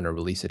 people don't want to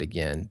release it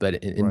again. But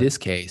in this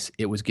case,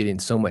 it was getting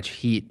so much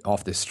heat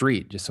off the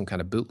street, just some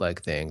kind of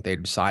bootleg thing, they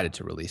decided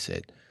to release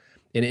it.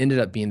 And it ended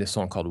up being this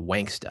song called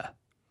Wanksta.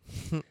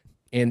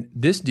 And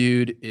this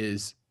dude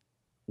is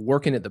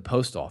working at the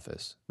post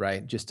office,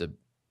 right?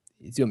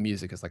 He's doing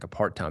music as like a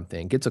part-time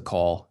thing, gets a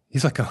call.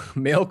 He's like a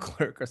mail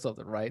clerk or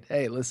something, right?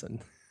 Hey, listen,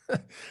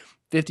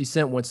 50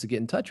 Cent wants to get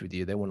in touch with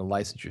you. They want to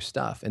license your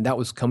stuff. And that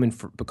was coming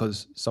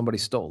because somebody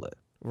stole it.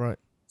 Right.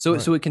 So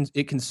it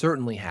can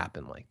certainly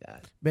happen like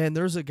that. Man,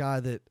 there's a guy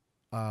that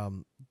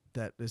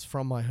that is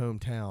from my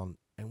hometown,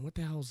 and what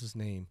the hell is his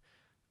name?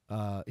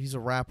 He's a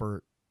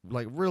rapper,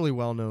 like really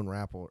well-known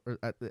rapper,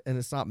 and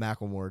it's not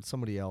Macklemore, it's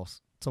somebody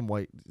else, some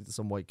white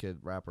kid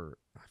rapper.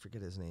 I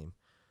forget his name.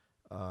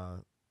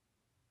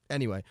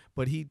 Anyway,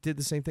 but he did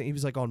the same thing. He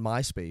was like on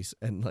MySpace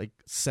and like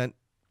sent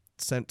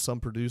some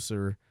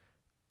producer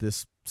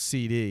this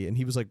CD, and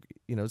he was like,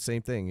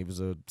 same thing. He was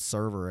a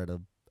server at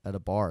a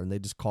bar, and they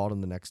just called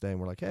him the next day and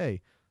were like, hey,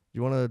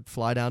 you want to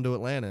fly down to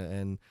Atlanta?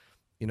 And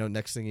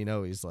next thing you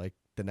know, he's like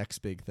the next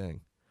big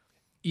thing.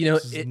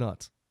 This is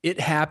nuts. It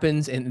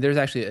happens, and there's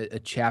actually a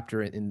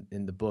chapter in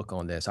the book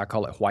on this. I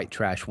call it White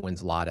Trash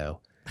Wins Lotto.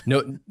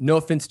 No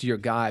offense to your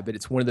guy, but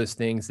it's one of those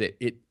things that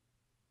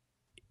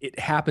it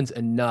happens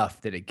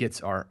enough that it gets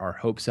our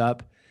hopes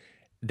up.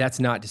 That's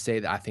not to say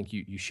that I think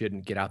you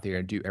shouldn't get out there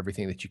and do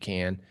everything that you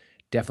can.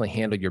 Definitely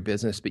handle your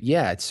business. But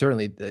yeah, it's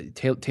certainly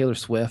Taylor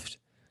Swift.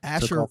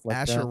 Asher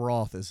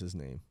Roth is his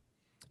name.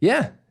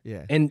 Yeah.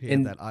 Yeah.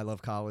 And that I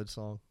Love College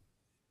song.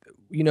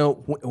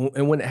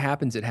 And when it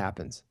happens, it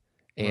happens.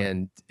 Right.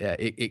 And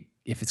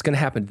if it's going to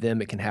happen to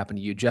them, it can happen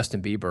to you.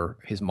 Justin Bieber,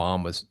 his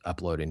mom was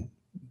uploading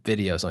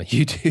videos on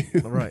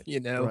YouTube. Right.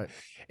 Right.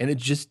 And it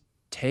just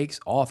takes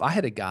off. I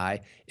had a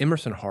guy,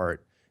 Emerson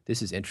Hart.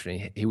 This is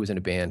interesting. He was in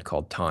a band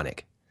called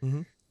Tonic.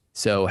 Mm-hmm.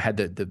 So had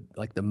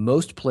the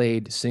most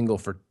played single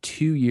for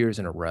 2 years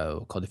in a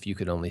row called If You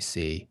Could Only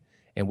See.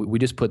 And we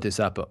just put this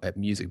up at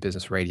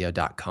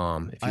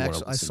musicbusinessradio.com. If you want to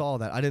listen. I saw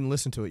that. I didn't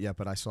listen to it yet,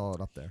 but I saw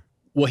it up there.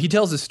 Well, he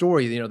tells the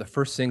story, the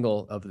first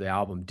single of the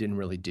album didn't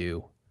really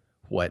do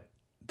what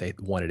they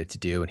wanted it to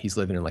do. And he's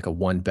living in like a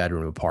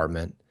 1-bedroom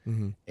apartment.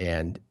 Mm-hmm.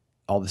 And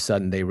all of a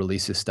sudden they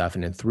release his stuff,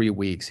 and in 3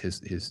 weeks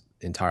his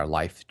entire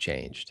life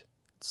changed.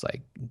 It's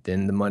like,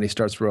 then the money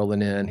starts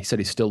rolling in. He said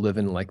he's still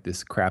living in like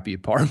this crappy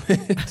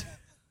apartment,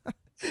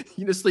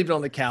 sleeping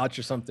on the couch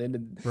or something.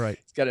 And right.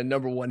 It's got a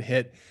 #1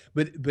 hit,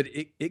 but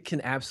it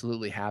can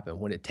absolutely happen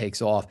when it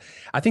takes off.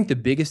 I think the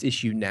biggest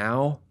issue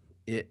now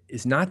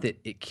is not that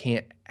it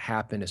can't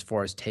happen as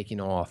far as taking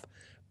off,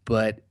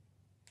 but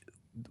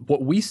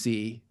what we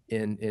see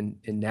in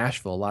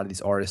Nashville, a lot of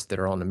these artists that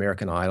are on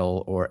American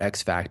Idol or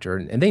X Factor,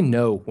 and they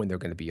know when they're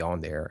going to be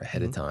on there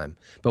ahead of time.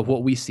 But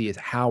what we see is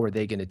how are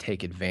they going to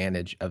take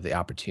advantage of the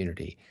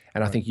opportunity?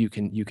 And I think you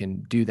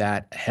can do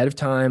that ahead of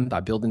time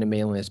by building a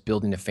mailing list,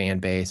 building a fan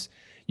base.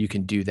 You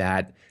can do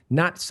that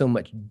not so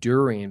much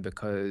during,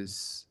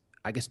 because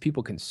I guess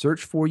people can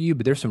search for you,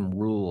 but there's some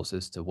rules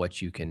as to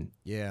what you can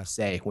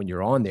say when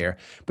you're on there.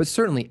 But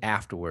certainly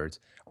afterwards,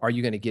 are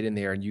you going to get in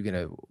there and you're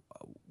going to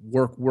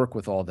work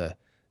with all the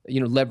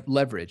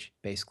leverage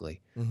basically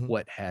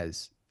what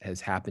has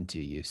happened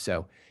to you.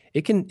 So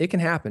it can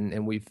happen.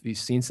 And we've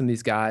seen some of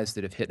these guys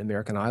that have hit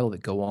American Idol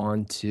that go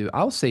on to,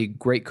 I'll say,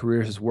 great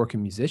careers as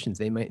working musicians.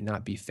 They might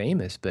not be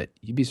famous, but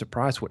you'd be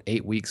surprised what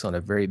 8 weeks on a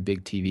very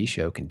big TV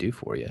show can do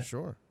for you.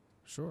 Sure.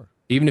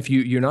 Even if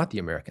you're not the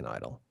American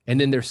Idol.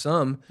 And then there's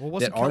some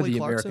that are the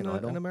American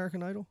Idol. An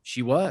American Idol?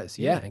 She was,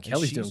 yeah. And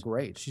Kelly's doing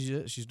great.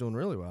 She's doing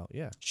really well,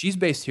 yeah. She's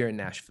based here in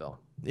Nashville.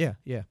 Yeah.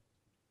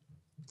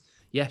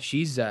 Yeah,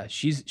 she's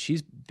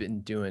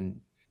been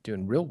doing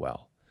real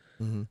well.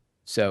 Mm-hmm.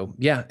 So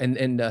yeah,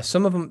 and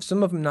some of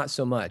them not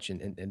so much,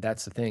 and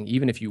that's the thing.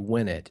 Even if you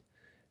win it,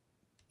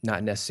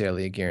 not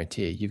necessarily a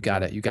guarantee. You've got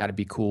to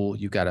be cool.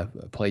 You've got to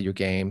play your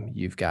game.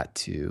 You've got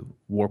to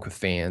work with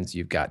fans.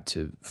 You've got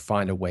to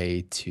find a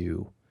way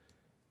to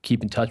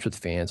keep in touch with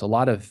fans. A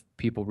lot of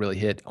people really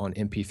hit on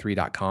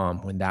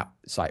mp3.com when that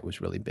site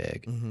was really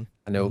big. Mm-hmm.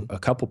 I know a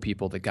couple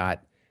people that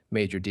got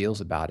major deals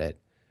about it,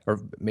 or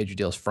major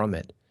deals from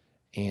it.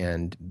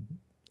 And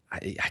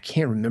I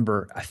can't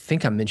remember. I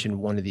think I mentioned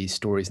one of these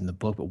stories in the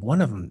book, but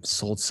one of them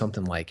sold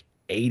something like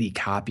 80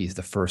 copies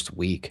the first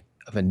week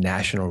of a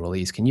national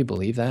release. Can you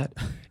believe that?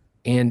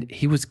 And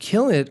he was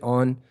killing it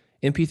on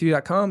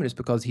mp3.com, and it's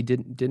because he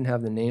didn't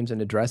have the names and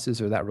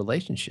addresses or that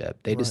relationship.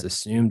 They just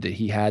assumed that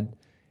he had,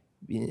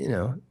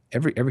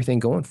 everything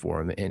going for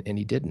him, and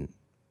he didn't.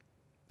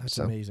 That's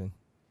amazing.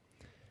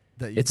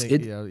 That you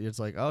think, it's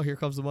like, oh, here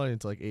comes the money.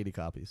 It's like 80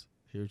 copies.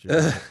 Here's your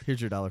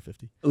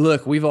 $1.50.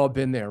 Look, we've all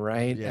been there,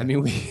 right? Yeah. I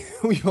mean,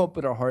 we all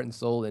put our heart and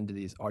soul into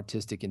these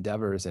artistic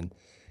endeavors, and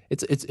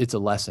it's a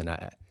lesson.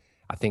 I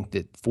think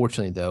that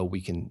fortunately, though,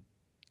 we can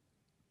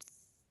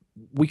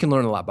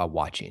learn a lot by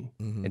watching,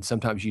 and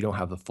sometimes you don't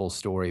have the full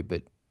story,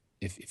 but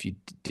if you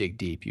dig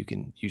deep, you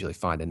can usually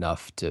find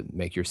enough to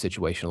make your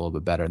situation a little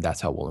bit better, and that's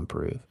how we'll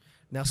improve.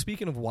 Now,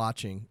 speaking of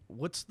watching,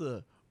 what's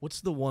the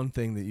one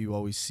thing that you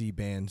always see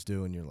bands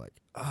do and you're like,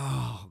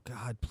 oh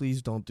God,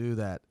 please don't do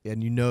that?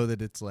 And you know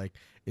that it's like,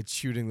 it's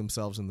shooting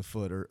themselves in the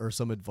foot, or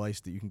some advice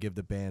that you can give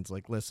the bands,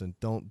 like, listen,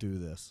 don't do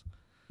this.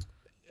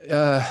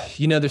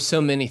 There's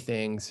so many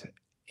things.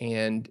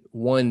 And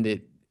one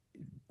that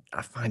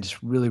I find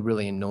just really,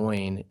 really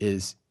annoying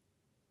is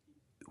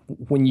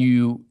when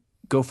you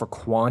go for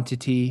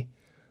quantity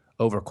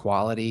over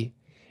quality.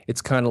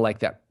 It's kind of like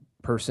that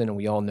person, and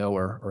we all know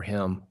her or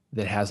him,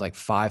 that has like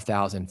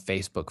 5,000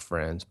 Facebook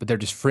friends, but they're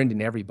just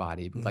friending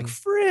everybody. Like,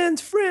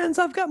 friends,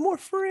 I've got more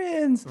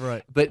friends.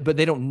 Right. But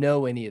they don't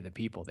know any of the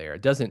people there.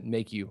 It doesn't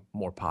make you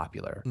more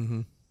popular.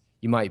 Mm-hmm.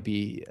 You might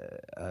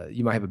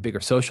have a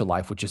bigger social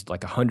life with just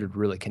like 100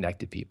 really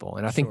connected people.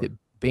 And I think that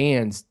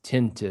bands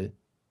tend to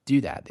do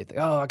that. They think,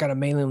 oh, I got a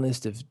mailing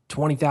list of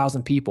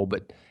 20,000 people,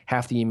 but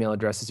half the email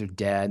addresses are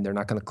dead, and they're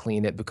not going to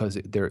clean it because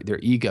their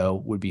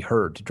ego would be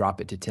hurt to drop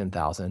it to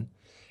 10,000.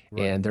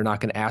 Right. And they're not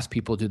going to ask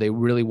people, do they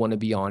really want to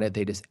be on it?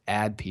 They just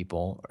add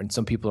people, and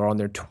some people are on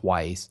there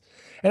twice.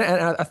 And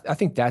I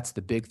think that's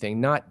the big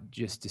thing, not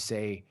just to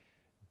say,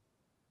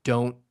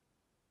 don't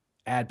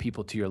add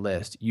people to your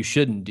list. You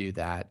shouldn't do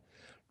that.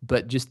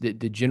 But just the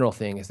general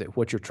thing is that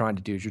what you're trying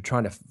to do is you're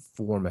trying to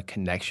form a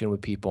connection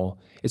with people.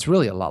 It's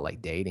really a lot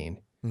like dating.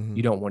 Mm-hmm.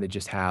 You don't want to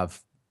just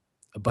have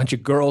a bunch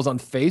of girls on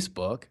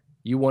Facebook.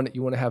 You want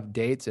to have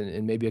dates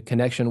and maybe a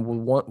connection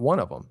with one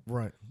of them.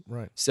 Right.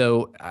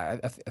 So I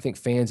think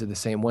fans are the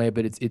same way,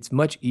 but it's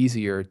much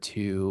easier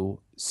to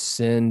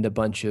send a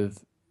bunch of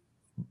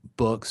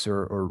books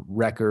or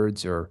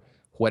records or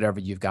whatever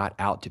you've got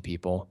out to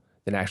people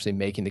than actually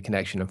making the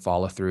connection and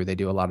follow through. They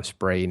do a lot of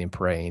spraying and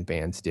praying,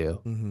 bands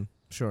do. Mm-hmm.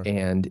 Sure.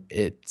 And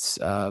it's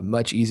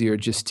much easier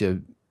just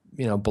to,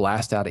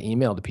 blast out an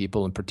email to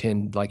people and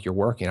pretend like you're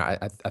working.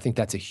 I think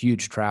that's a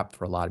huge trap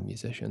for a lot of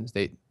musicians.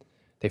 They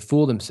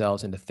fool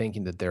themselves into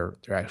thinking that they're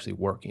actually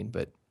working,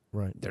 but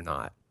they're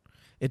not.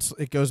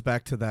 It goes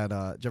back to that.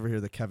 Did you ever hear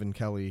the Kevin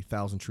Kelly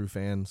 1,000 True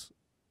Fans?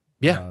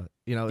 Yeah.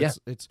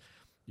 It's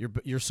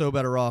you're so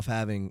better off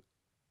having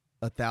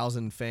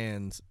 1,000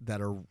 fans that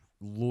are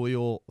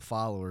loyal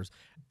followers,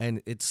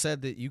 and it's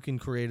said that you can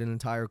create an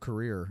entire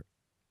career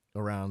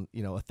around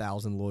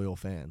 1,000 loyal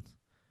fans.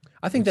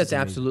 I think that's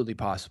absolutely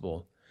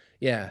possible.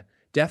 Yeah,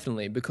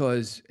 definitely.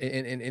 Because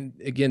and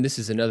again, this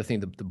is another thing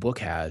that the book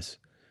has,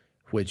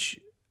 which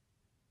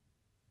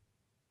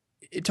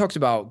it talks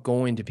about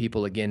going to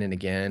people again and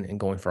again and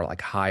going for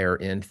like higher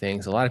end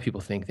things. A lot of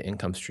people think the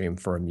income stream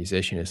for a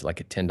musician is like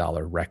a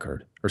 $10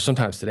 record, or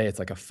sometimes today it's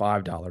like a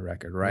 $5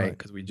 record, right?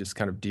 Because we just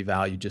kind of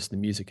devalue just the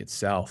music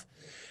itself.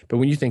 But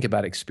when you think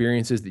about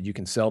experiences that you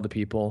can sell to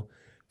people,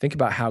 think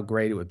about how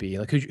great it would be.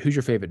 Like, who's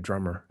your favorite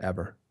drummer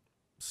ever?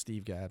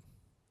 Steve Gadd.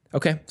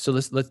 Okay, so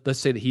let's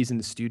say that he's in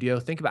the studio.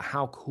 Think about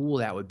how cool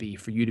that would be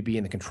for you to be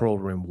in the control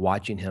room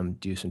watching him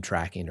do some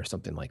tracking or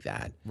something like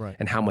that, Right.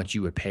 and how much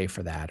you would pay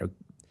for that. Or,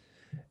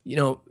 you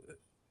know,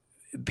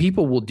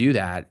 people will do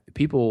that.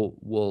 People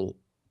will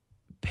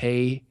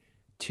pay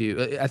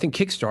to. I think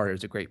Kickstarter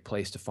is a great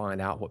place to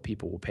find out what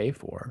people will pay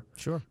for.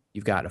 Sure.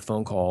 You've got a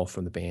phone call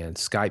from the band,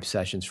 Skype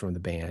sessions from the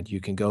band. You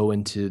can go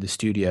into the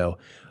studio.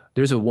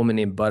 There's a woman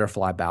named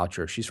Butterfly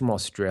Boucher. She's from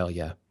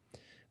Australia,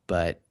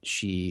 but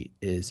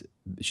she's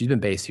been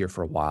based here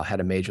for a while, had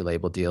a major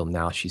label deal.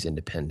 Now she's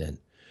independent.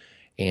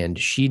 And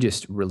she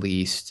just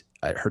released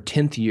her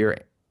 10th year.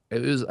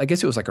 I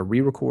guess it was like a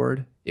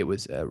re-record. It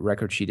was a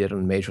record she did on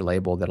a major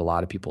label that a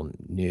lot of people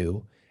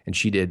knew. And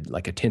she did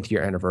like a 10th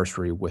year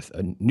anniversary with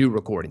new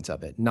recordings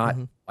of it, not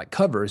like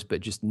covers,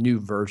 but just new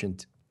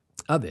versions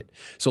of it.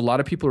 So a lot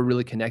of people are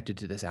really connected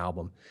to this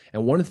album.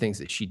 And one of the things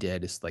that she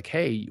did is like,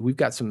 hey, we've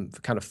got some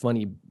kind of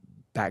funny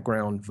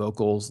background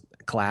vocals,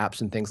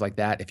 claps, and things like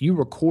that. If you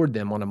record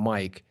them on a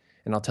mic,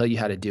 and I'll tell you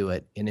how to do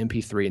it in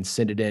MP3 and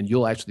send it in,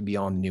 you'll actually be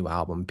on the new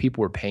album.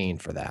 People were paying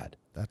for that.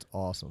 That's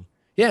awesome.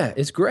 Yeah,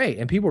 it's great.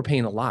 And people were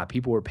paying a lot.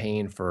 People were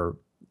paying for,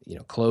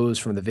 clothes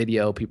from the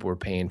video. People were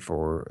paying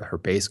for her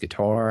bass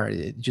guitar.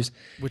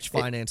 Which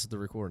finances the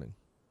recording.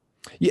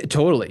 Yeah,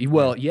 totally.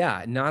 Well,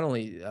 yeah, not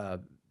only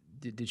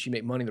did she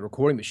make money in the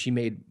recording, but she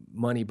made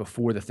money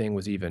before the thing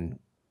was even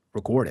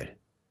recorded.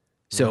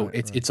 So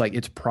it's like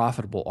it's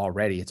profitable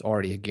already. It's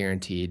already a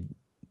guaranteed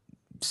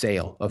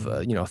sale of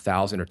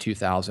 1,000 or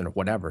 2,000 or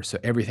whatever. So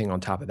everything on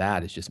top of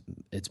that is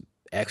it's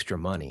extra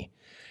money.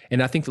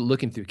 And I think that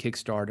looking through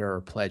Kickstarter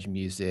or Pledge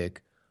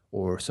Music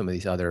or some of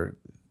these other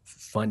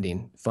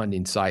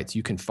funding sites,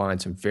 you can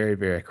find some very,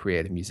 very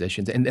creative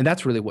musicians. And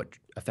that's really what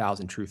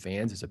 1,000 True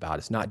Fans is about.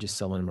 It's not just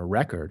selling them a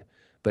record,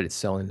 but it's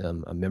selling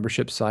them a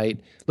membership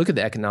site. Look at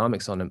the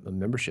economics on a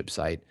membership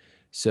site.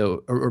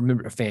 So, or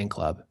a fan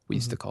club, we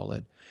used to call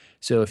it.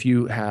 So if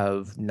you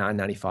have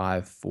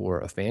 $9.95 for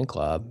a fan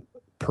club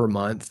per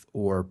month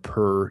or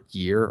per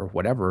year or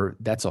whatever,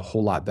 that's a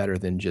whole lot better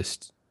than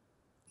just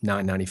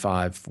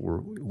 $9.95 for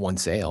one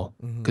sale.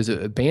 Because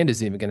a band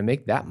isn't even going to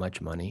make that much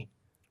money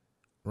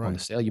on the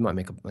sale. You might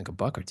make a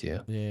buck or two.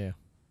 Yeah.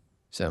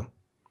 So.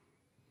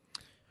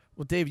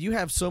 Well, Dave, you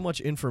have so much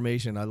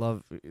information.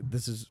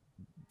 This is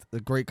a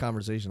great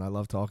conversation. I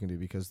love talking to you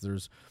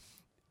because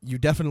you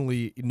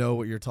definitely know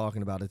what you're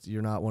talking about.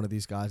 You're not one of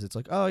these guys. It's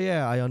like, oh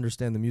yeah, I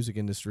understand the music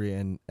industry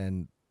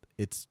and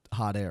it's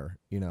hot air,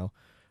 and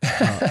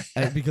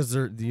because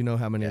you know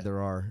how many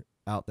there are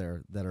out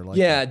there that are like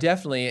that.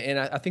 Definitely. And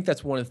I think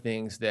that's one of the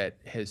things that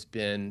has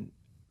been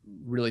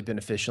really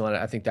beneficial. And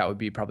I think that would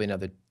be probably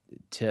another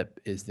tip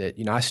is that,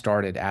 I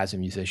started as a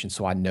musician,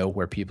 so I know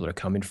where people are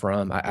coming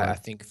from. I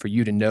think for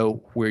you to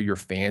know where your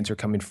fans are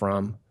coming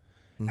from,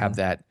 have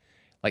that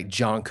like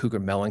John Cougar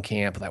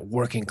Mellencamp, that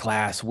working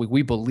class,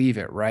 we believe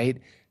it, right?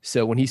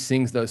 So when he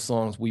sings those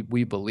songs,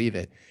 we believe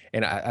it.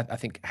 And I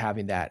think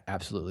having that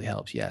absolutely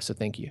helps. Yeah. So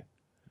thank you.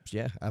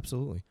 Yeah,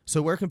 absolutely.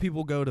 So where can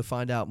people go to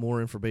find out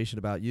more information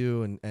about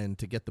you and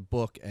to get the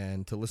book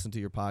and to listen to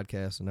your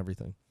podcast and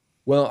everything?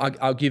 Well,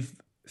 I'll give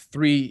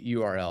 3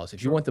 URLs.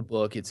 If you want the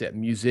book, it's at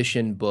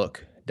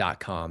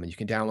musicianbook.com, and you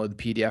can download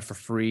the PDF for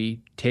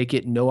free. Take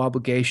it, no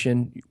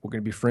obligation. We're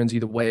going to be friends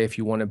either way. If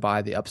you want to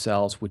buy the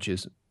upsells, which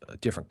is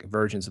different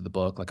versions of the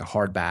book, like a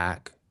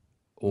hardback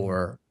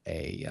or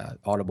a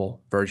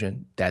Audible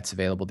version, that's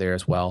available there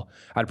as well.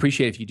 I'd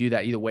appreciate if you do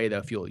that. Either way, though,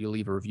 if you'll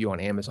leave a review on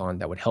Amazon,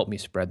 that would help me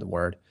spread the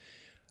word.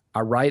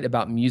 I write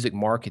about music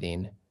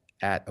marketing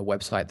at a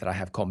website that I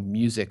have called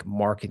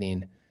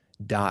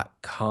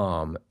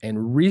musicmarketing.com.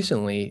 And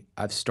recently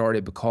I've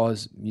started,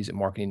 because music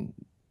marketing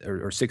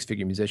or Six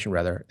Figure Musician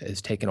rather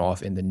has taken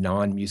off in the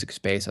non-music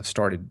space, I've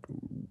started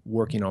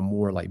working on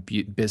more like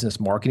business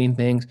marketing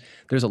things.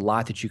 There's a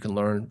lot that you can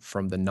learn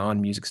from the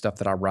non-music stuff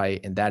that I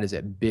write, and that is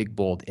at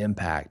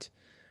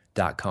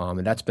bigboldimpact.com.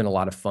 And that's been a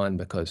lot of fun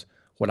because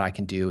what I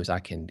can do is I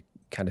can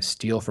kind of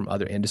steal from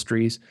other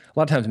industries. A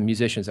lot of times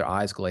musicians, their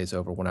eyes glaze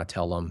over when I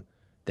tell them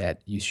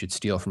that you should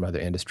steal from other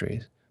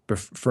industries. But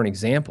for an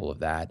example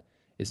of that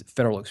is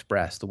Federal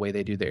Express. The way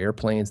they do their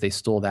airplanes, they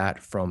stole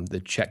that from the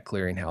check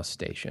clearinghouse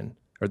station,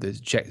 or the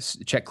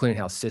check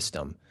clearinghouse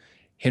system.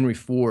 Henry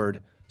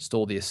Ford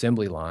stole the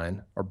assembly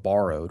line, or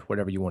borrowed,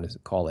 whatever you want to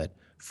call it,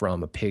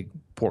 from a pig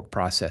pork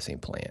processing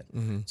plant.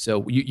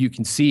 So you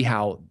can see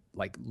how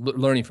like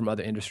learning from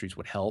other industries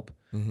would help.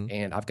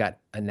 And I've got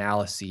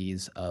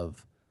analyses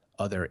of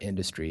other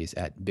industries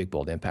at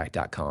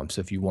bigboldimpact.com.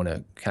 So if you want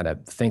to kind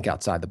of think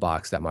outside the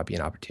box, that might be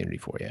an opportunity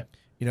for you.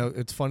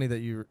 It's funny that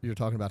you're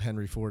talking about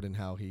Henry Ford and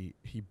how he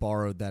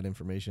borrowed that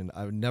information.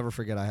 I would never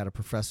forget, I had a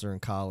professor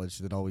in college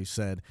that always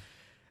said,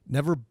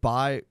 never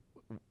buy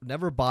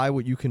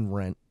what you can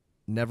rent,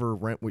 never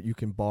rent what you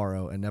can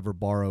borrow, and never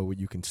borrow what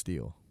you can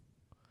steal.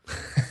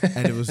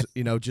 And it was,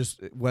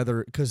 just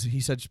whether, because he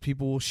said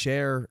people will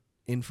share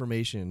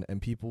information and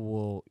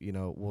people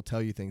will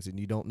tell you things, and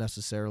you don't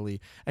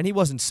necessarily, and he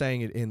wasn't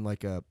saying it in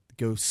like a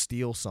go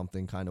steal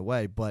something kind of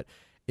way, but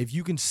if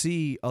you can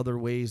see other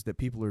ways that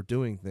people are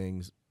doing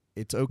things,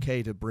 it's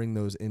okay to bring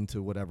those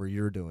into whatever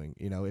you're doing.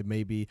 You know, it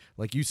may be,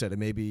 like you said,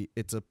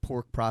 it's a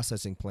pork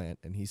processing plant.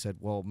 And he said,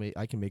 well,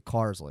 I can make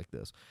cars like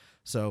this.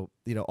 So,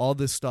 you know, all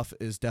this stuff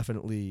is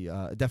definitely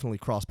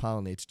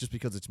cross-pollinates. Just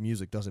because it's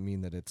music doesn't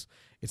mean that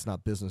it's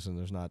not business and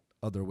there's not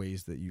other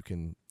ways that you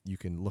can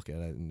look at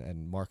it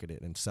and market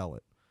it and sell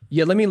it.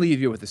 Yeah, let me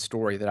leave you with a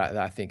story that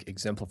I think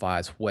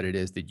exemplifies what it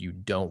is that you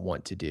don't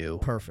want to do.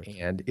 Perfect.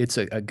 And it's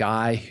a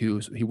guy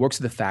he works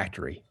at the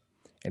factory,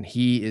 and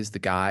he is the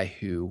guy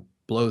who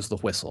blows the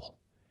whistle.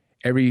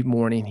 Every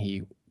morning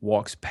he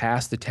walks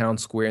past the town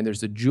square, and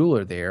there's a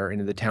jeweler there, and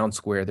in the town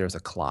square there's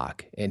a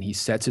clock, and he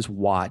sets his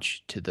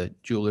watch to the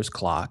jeweler's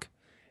clock,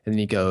 and then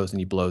he goes and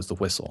he blows the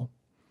whistle.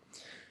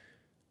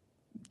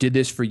 Did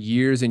this for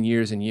years and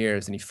years and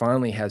years, and he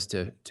finally has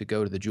to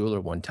go to the jeweler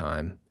one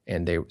time,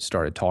 and they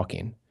started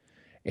talking.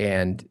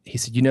 And he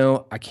said, you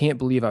know, I can't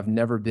believe I've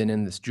never been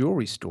in this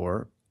jewelry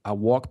store. I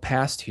walk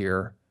past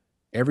here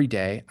every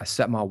day. I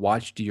set my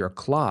watch to your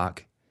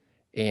clock,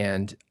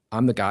 and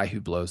I'm the guy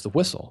who blows the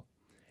whistle.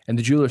 And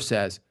the jeweler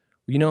says,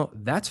 well, you know,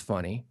 that's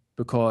funny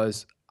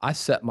because I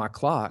set my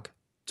clock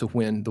to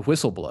when the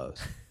whistle blows.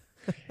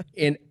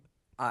 And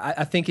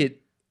I think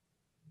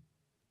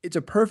it's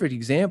a perfect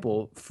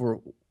example for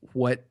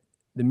what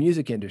the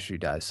music industry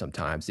does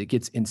sometimes. It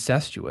gets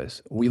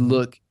incestuous. We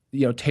look,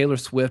 you know, Taylor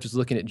Swift is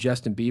looking at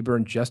Justin Bieber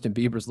and Justin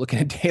Bieber is looking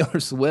at Taylor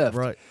Swift.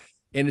 Right.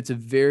 And it's a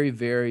very,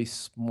 very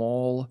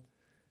small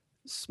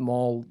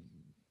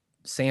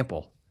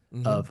sample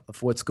of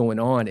what's going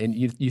on. And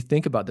you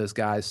think about those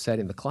guys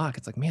setting the clock.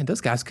 It's like, man, those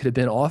guys could have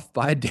been off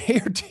by a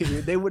day or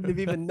two. They wouldn't have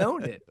even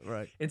known it.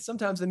 Right. And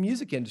sometimes the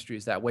music industry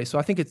is that way. So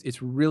I think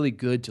it's really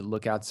good to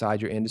look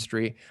outside your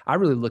industry. I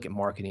really look at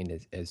marketing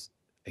as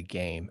a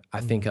game.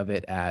 I think of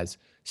it as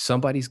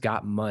somebody's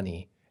got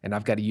money and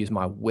I've got to use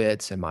my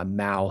wits and my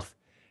mouth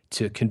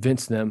to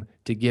convince them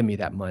to give me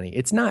that money.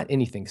 It's not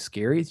anything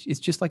scary. It's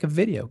just like a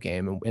video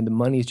game, and the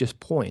money is just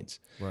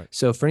points. Right.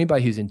 So for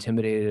anybody who's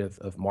intimidated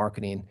of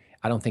marketing,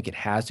 I don't think it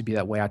has to be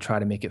that way. I try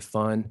to make it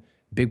fun.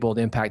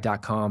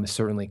 BigBoldImpact.com is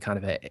certainly kind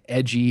of an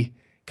edgy,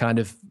 kind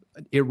of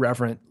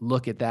irreverent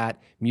look at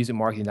that.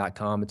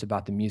 MusicMarketing.com, it's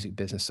about the music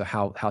business. So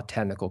how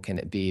technical can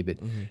it be? But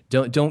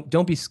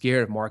don't be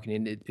scared of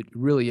marketing. It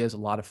really is a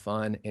lot of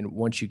fun. And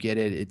once you get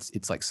it,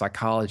 it's like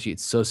psychology,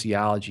 it's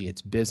sociology,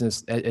 it's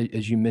business.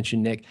 As you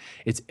mentioned, Nick,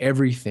 it's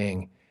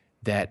everything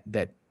that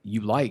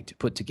you like to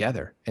put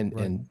together.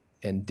 And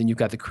then you've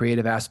got the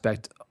creative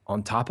aspect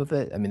on top of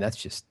it. I mean,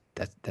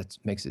 that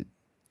makes it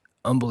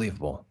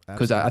unbelievable,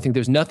 because I think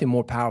there's nothing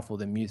more powerful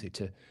than music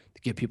to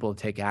get people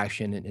to take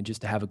action and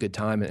just to have a good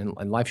time,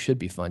 and life should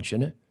be fun,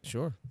 shouldn't it?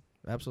 Sure,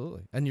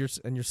 absolutely. And you're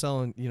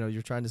selling, you know,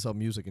 you're trying to sell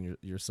music, and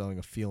you're selling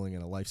a feeling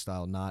and a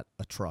lifestyle, not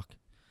a truck.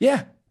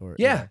 Yeah. Or,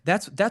 yeah,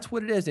 that's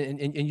what it is.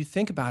 And you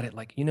think about it,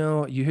 like, you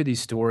know, you hear these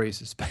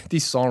stories,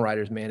 these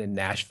songwriters, man, in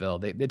Nashville,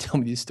 they tell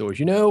me these stories.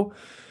 You know,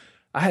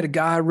 I had a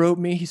guy wrote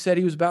me, he said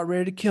he was about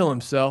ready to kill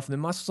himself, and then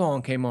my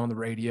song came on the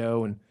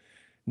radio, and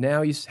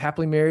now he's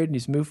happily married and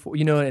he's moved forward,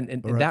 you know,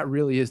 and that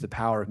really is the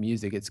power of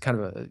music. It's kind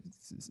of a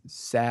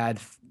sad,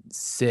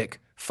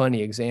 sick,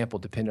 funny example,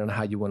 depending on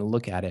how you want to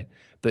look at it.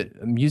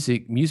 But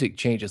music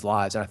changes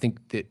lives. And I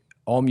think that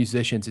all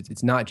musicians,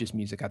 it's not just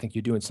music. I think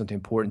you're doing something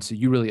important. So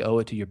you really owe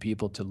it to your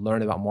people to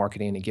learn about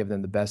marketing and give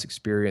them the best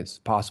experience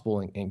possible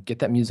and get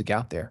that music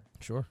out there.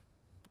 Sure.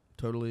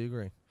 Totally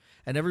agree.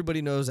 And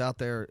everybody knows out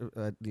there,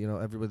 you know,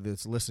 everybody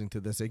that's listening to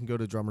this, they can go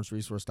to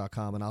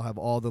drummersresource.com, and I'll have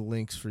all the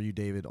links for you,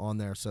 David, on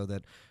there, so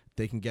that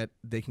they can get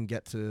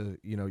to,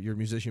 you know, your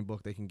musician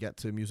book, they can get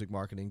to Music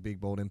Marketing,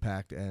 Big Bold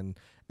Impact, and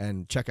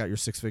check out your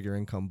 6-Figure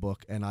Income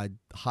book. And I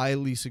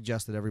highly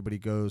suggest that everybody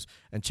goes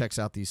and checks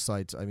out these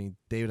sites. I mean,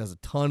 David has a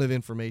ton of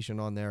information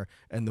on there,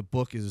 and the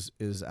book is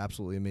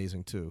absolutely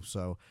amazing too.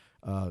 So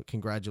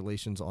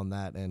congratulations on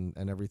that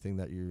and everything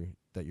that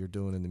you're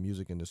doing in the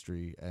music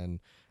industry. And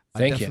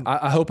Thank you.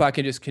 I hope I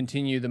can just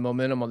continue the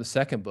momentum on the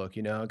second book.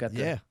 You know, I got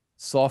the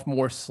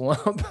sophomore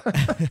slump.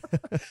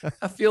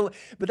 I feel,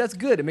 but that's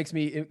good.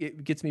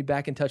 It gets me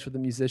back in touch with the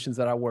musicians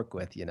that I work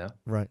with, you know?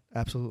 Right.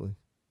 Absolutely.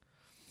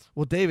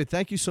 Well, David,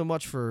 thank you so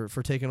much for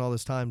taking all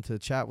this time to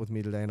chat with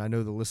me today. And I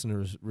know the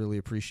listeners really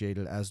appreciate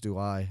it, as do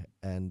I.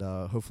 And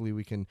hopefully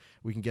we can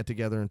get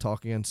together and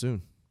talk again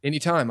soon.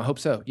 Anytime. I hope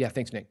so. Yeah.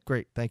 Thanks, Nick.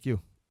 Great. Thank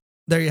you.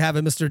 There you have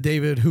it, Mr.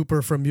 David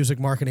Hooper from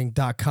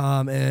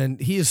musicmarketing.com. And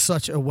he is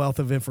such a wealth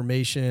of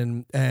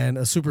information and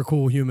a super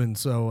cool human.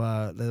 So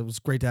it was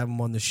great to have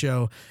him on the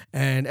show.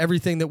 And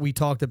everything that we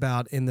talked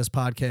about in this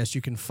podcast,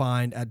 you can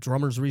find at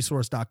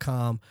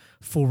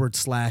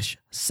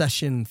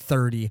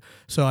drummersresource.com/session30.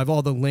 So I have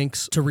all the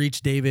links to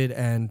reach David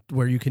and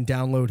where you can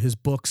download his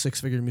book,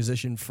 6-Figure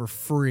Musician, for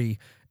free.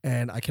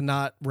 And I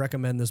cannot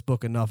recommend this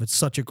book enough. It's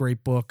such a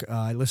great book.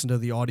 I listened to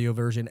the audio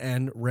version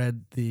and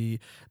read the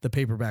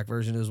paperback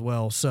version as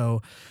well.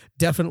 So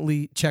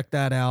definitely check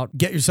that out.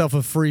 Get yourself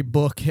a free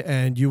book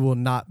and you will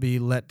not be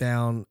let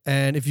down.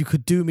 And if you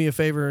could do me a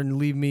favor and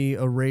leave me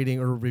a rating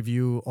or a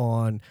review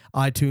on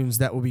iTunes,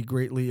 that would be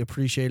greatly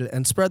appreciated.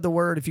 And spread the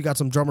word. If you got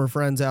some drummer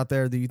friends out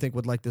there that you think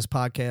would like this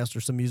podcast,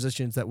 or some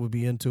musicians that would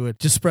be into it,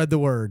 just spread the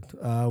word.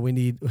 We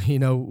need,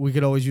 we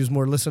could always use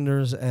more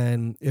listeners,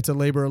 and it's a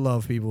labor of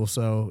love, people.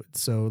 So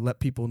let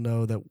people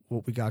know that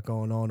what we got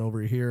going on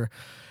over here.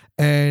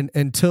 And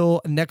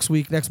until next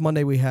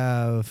Monday, we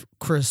have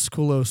Chris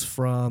Koulos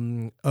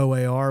from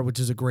OAR, which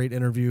is a great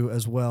interview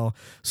as well.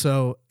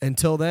 So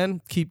until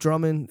then, keep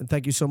drumming, and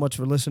thank you so much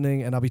for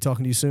listening, and I'll be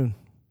talking to you soon.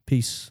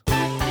 Peace.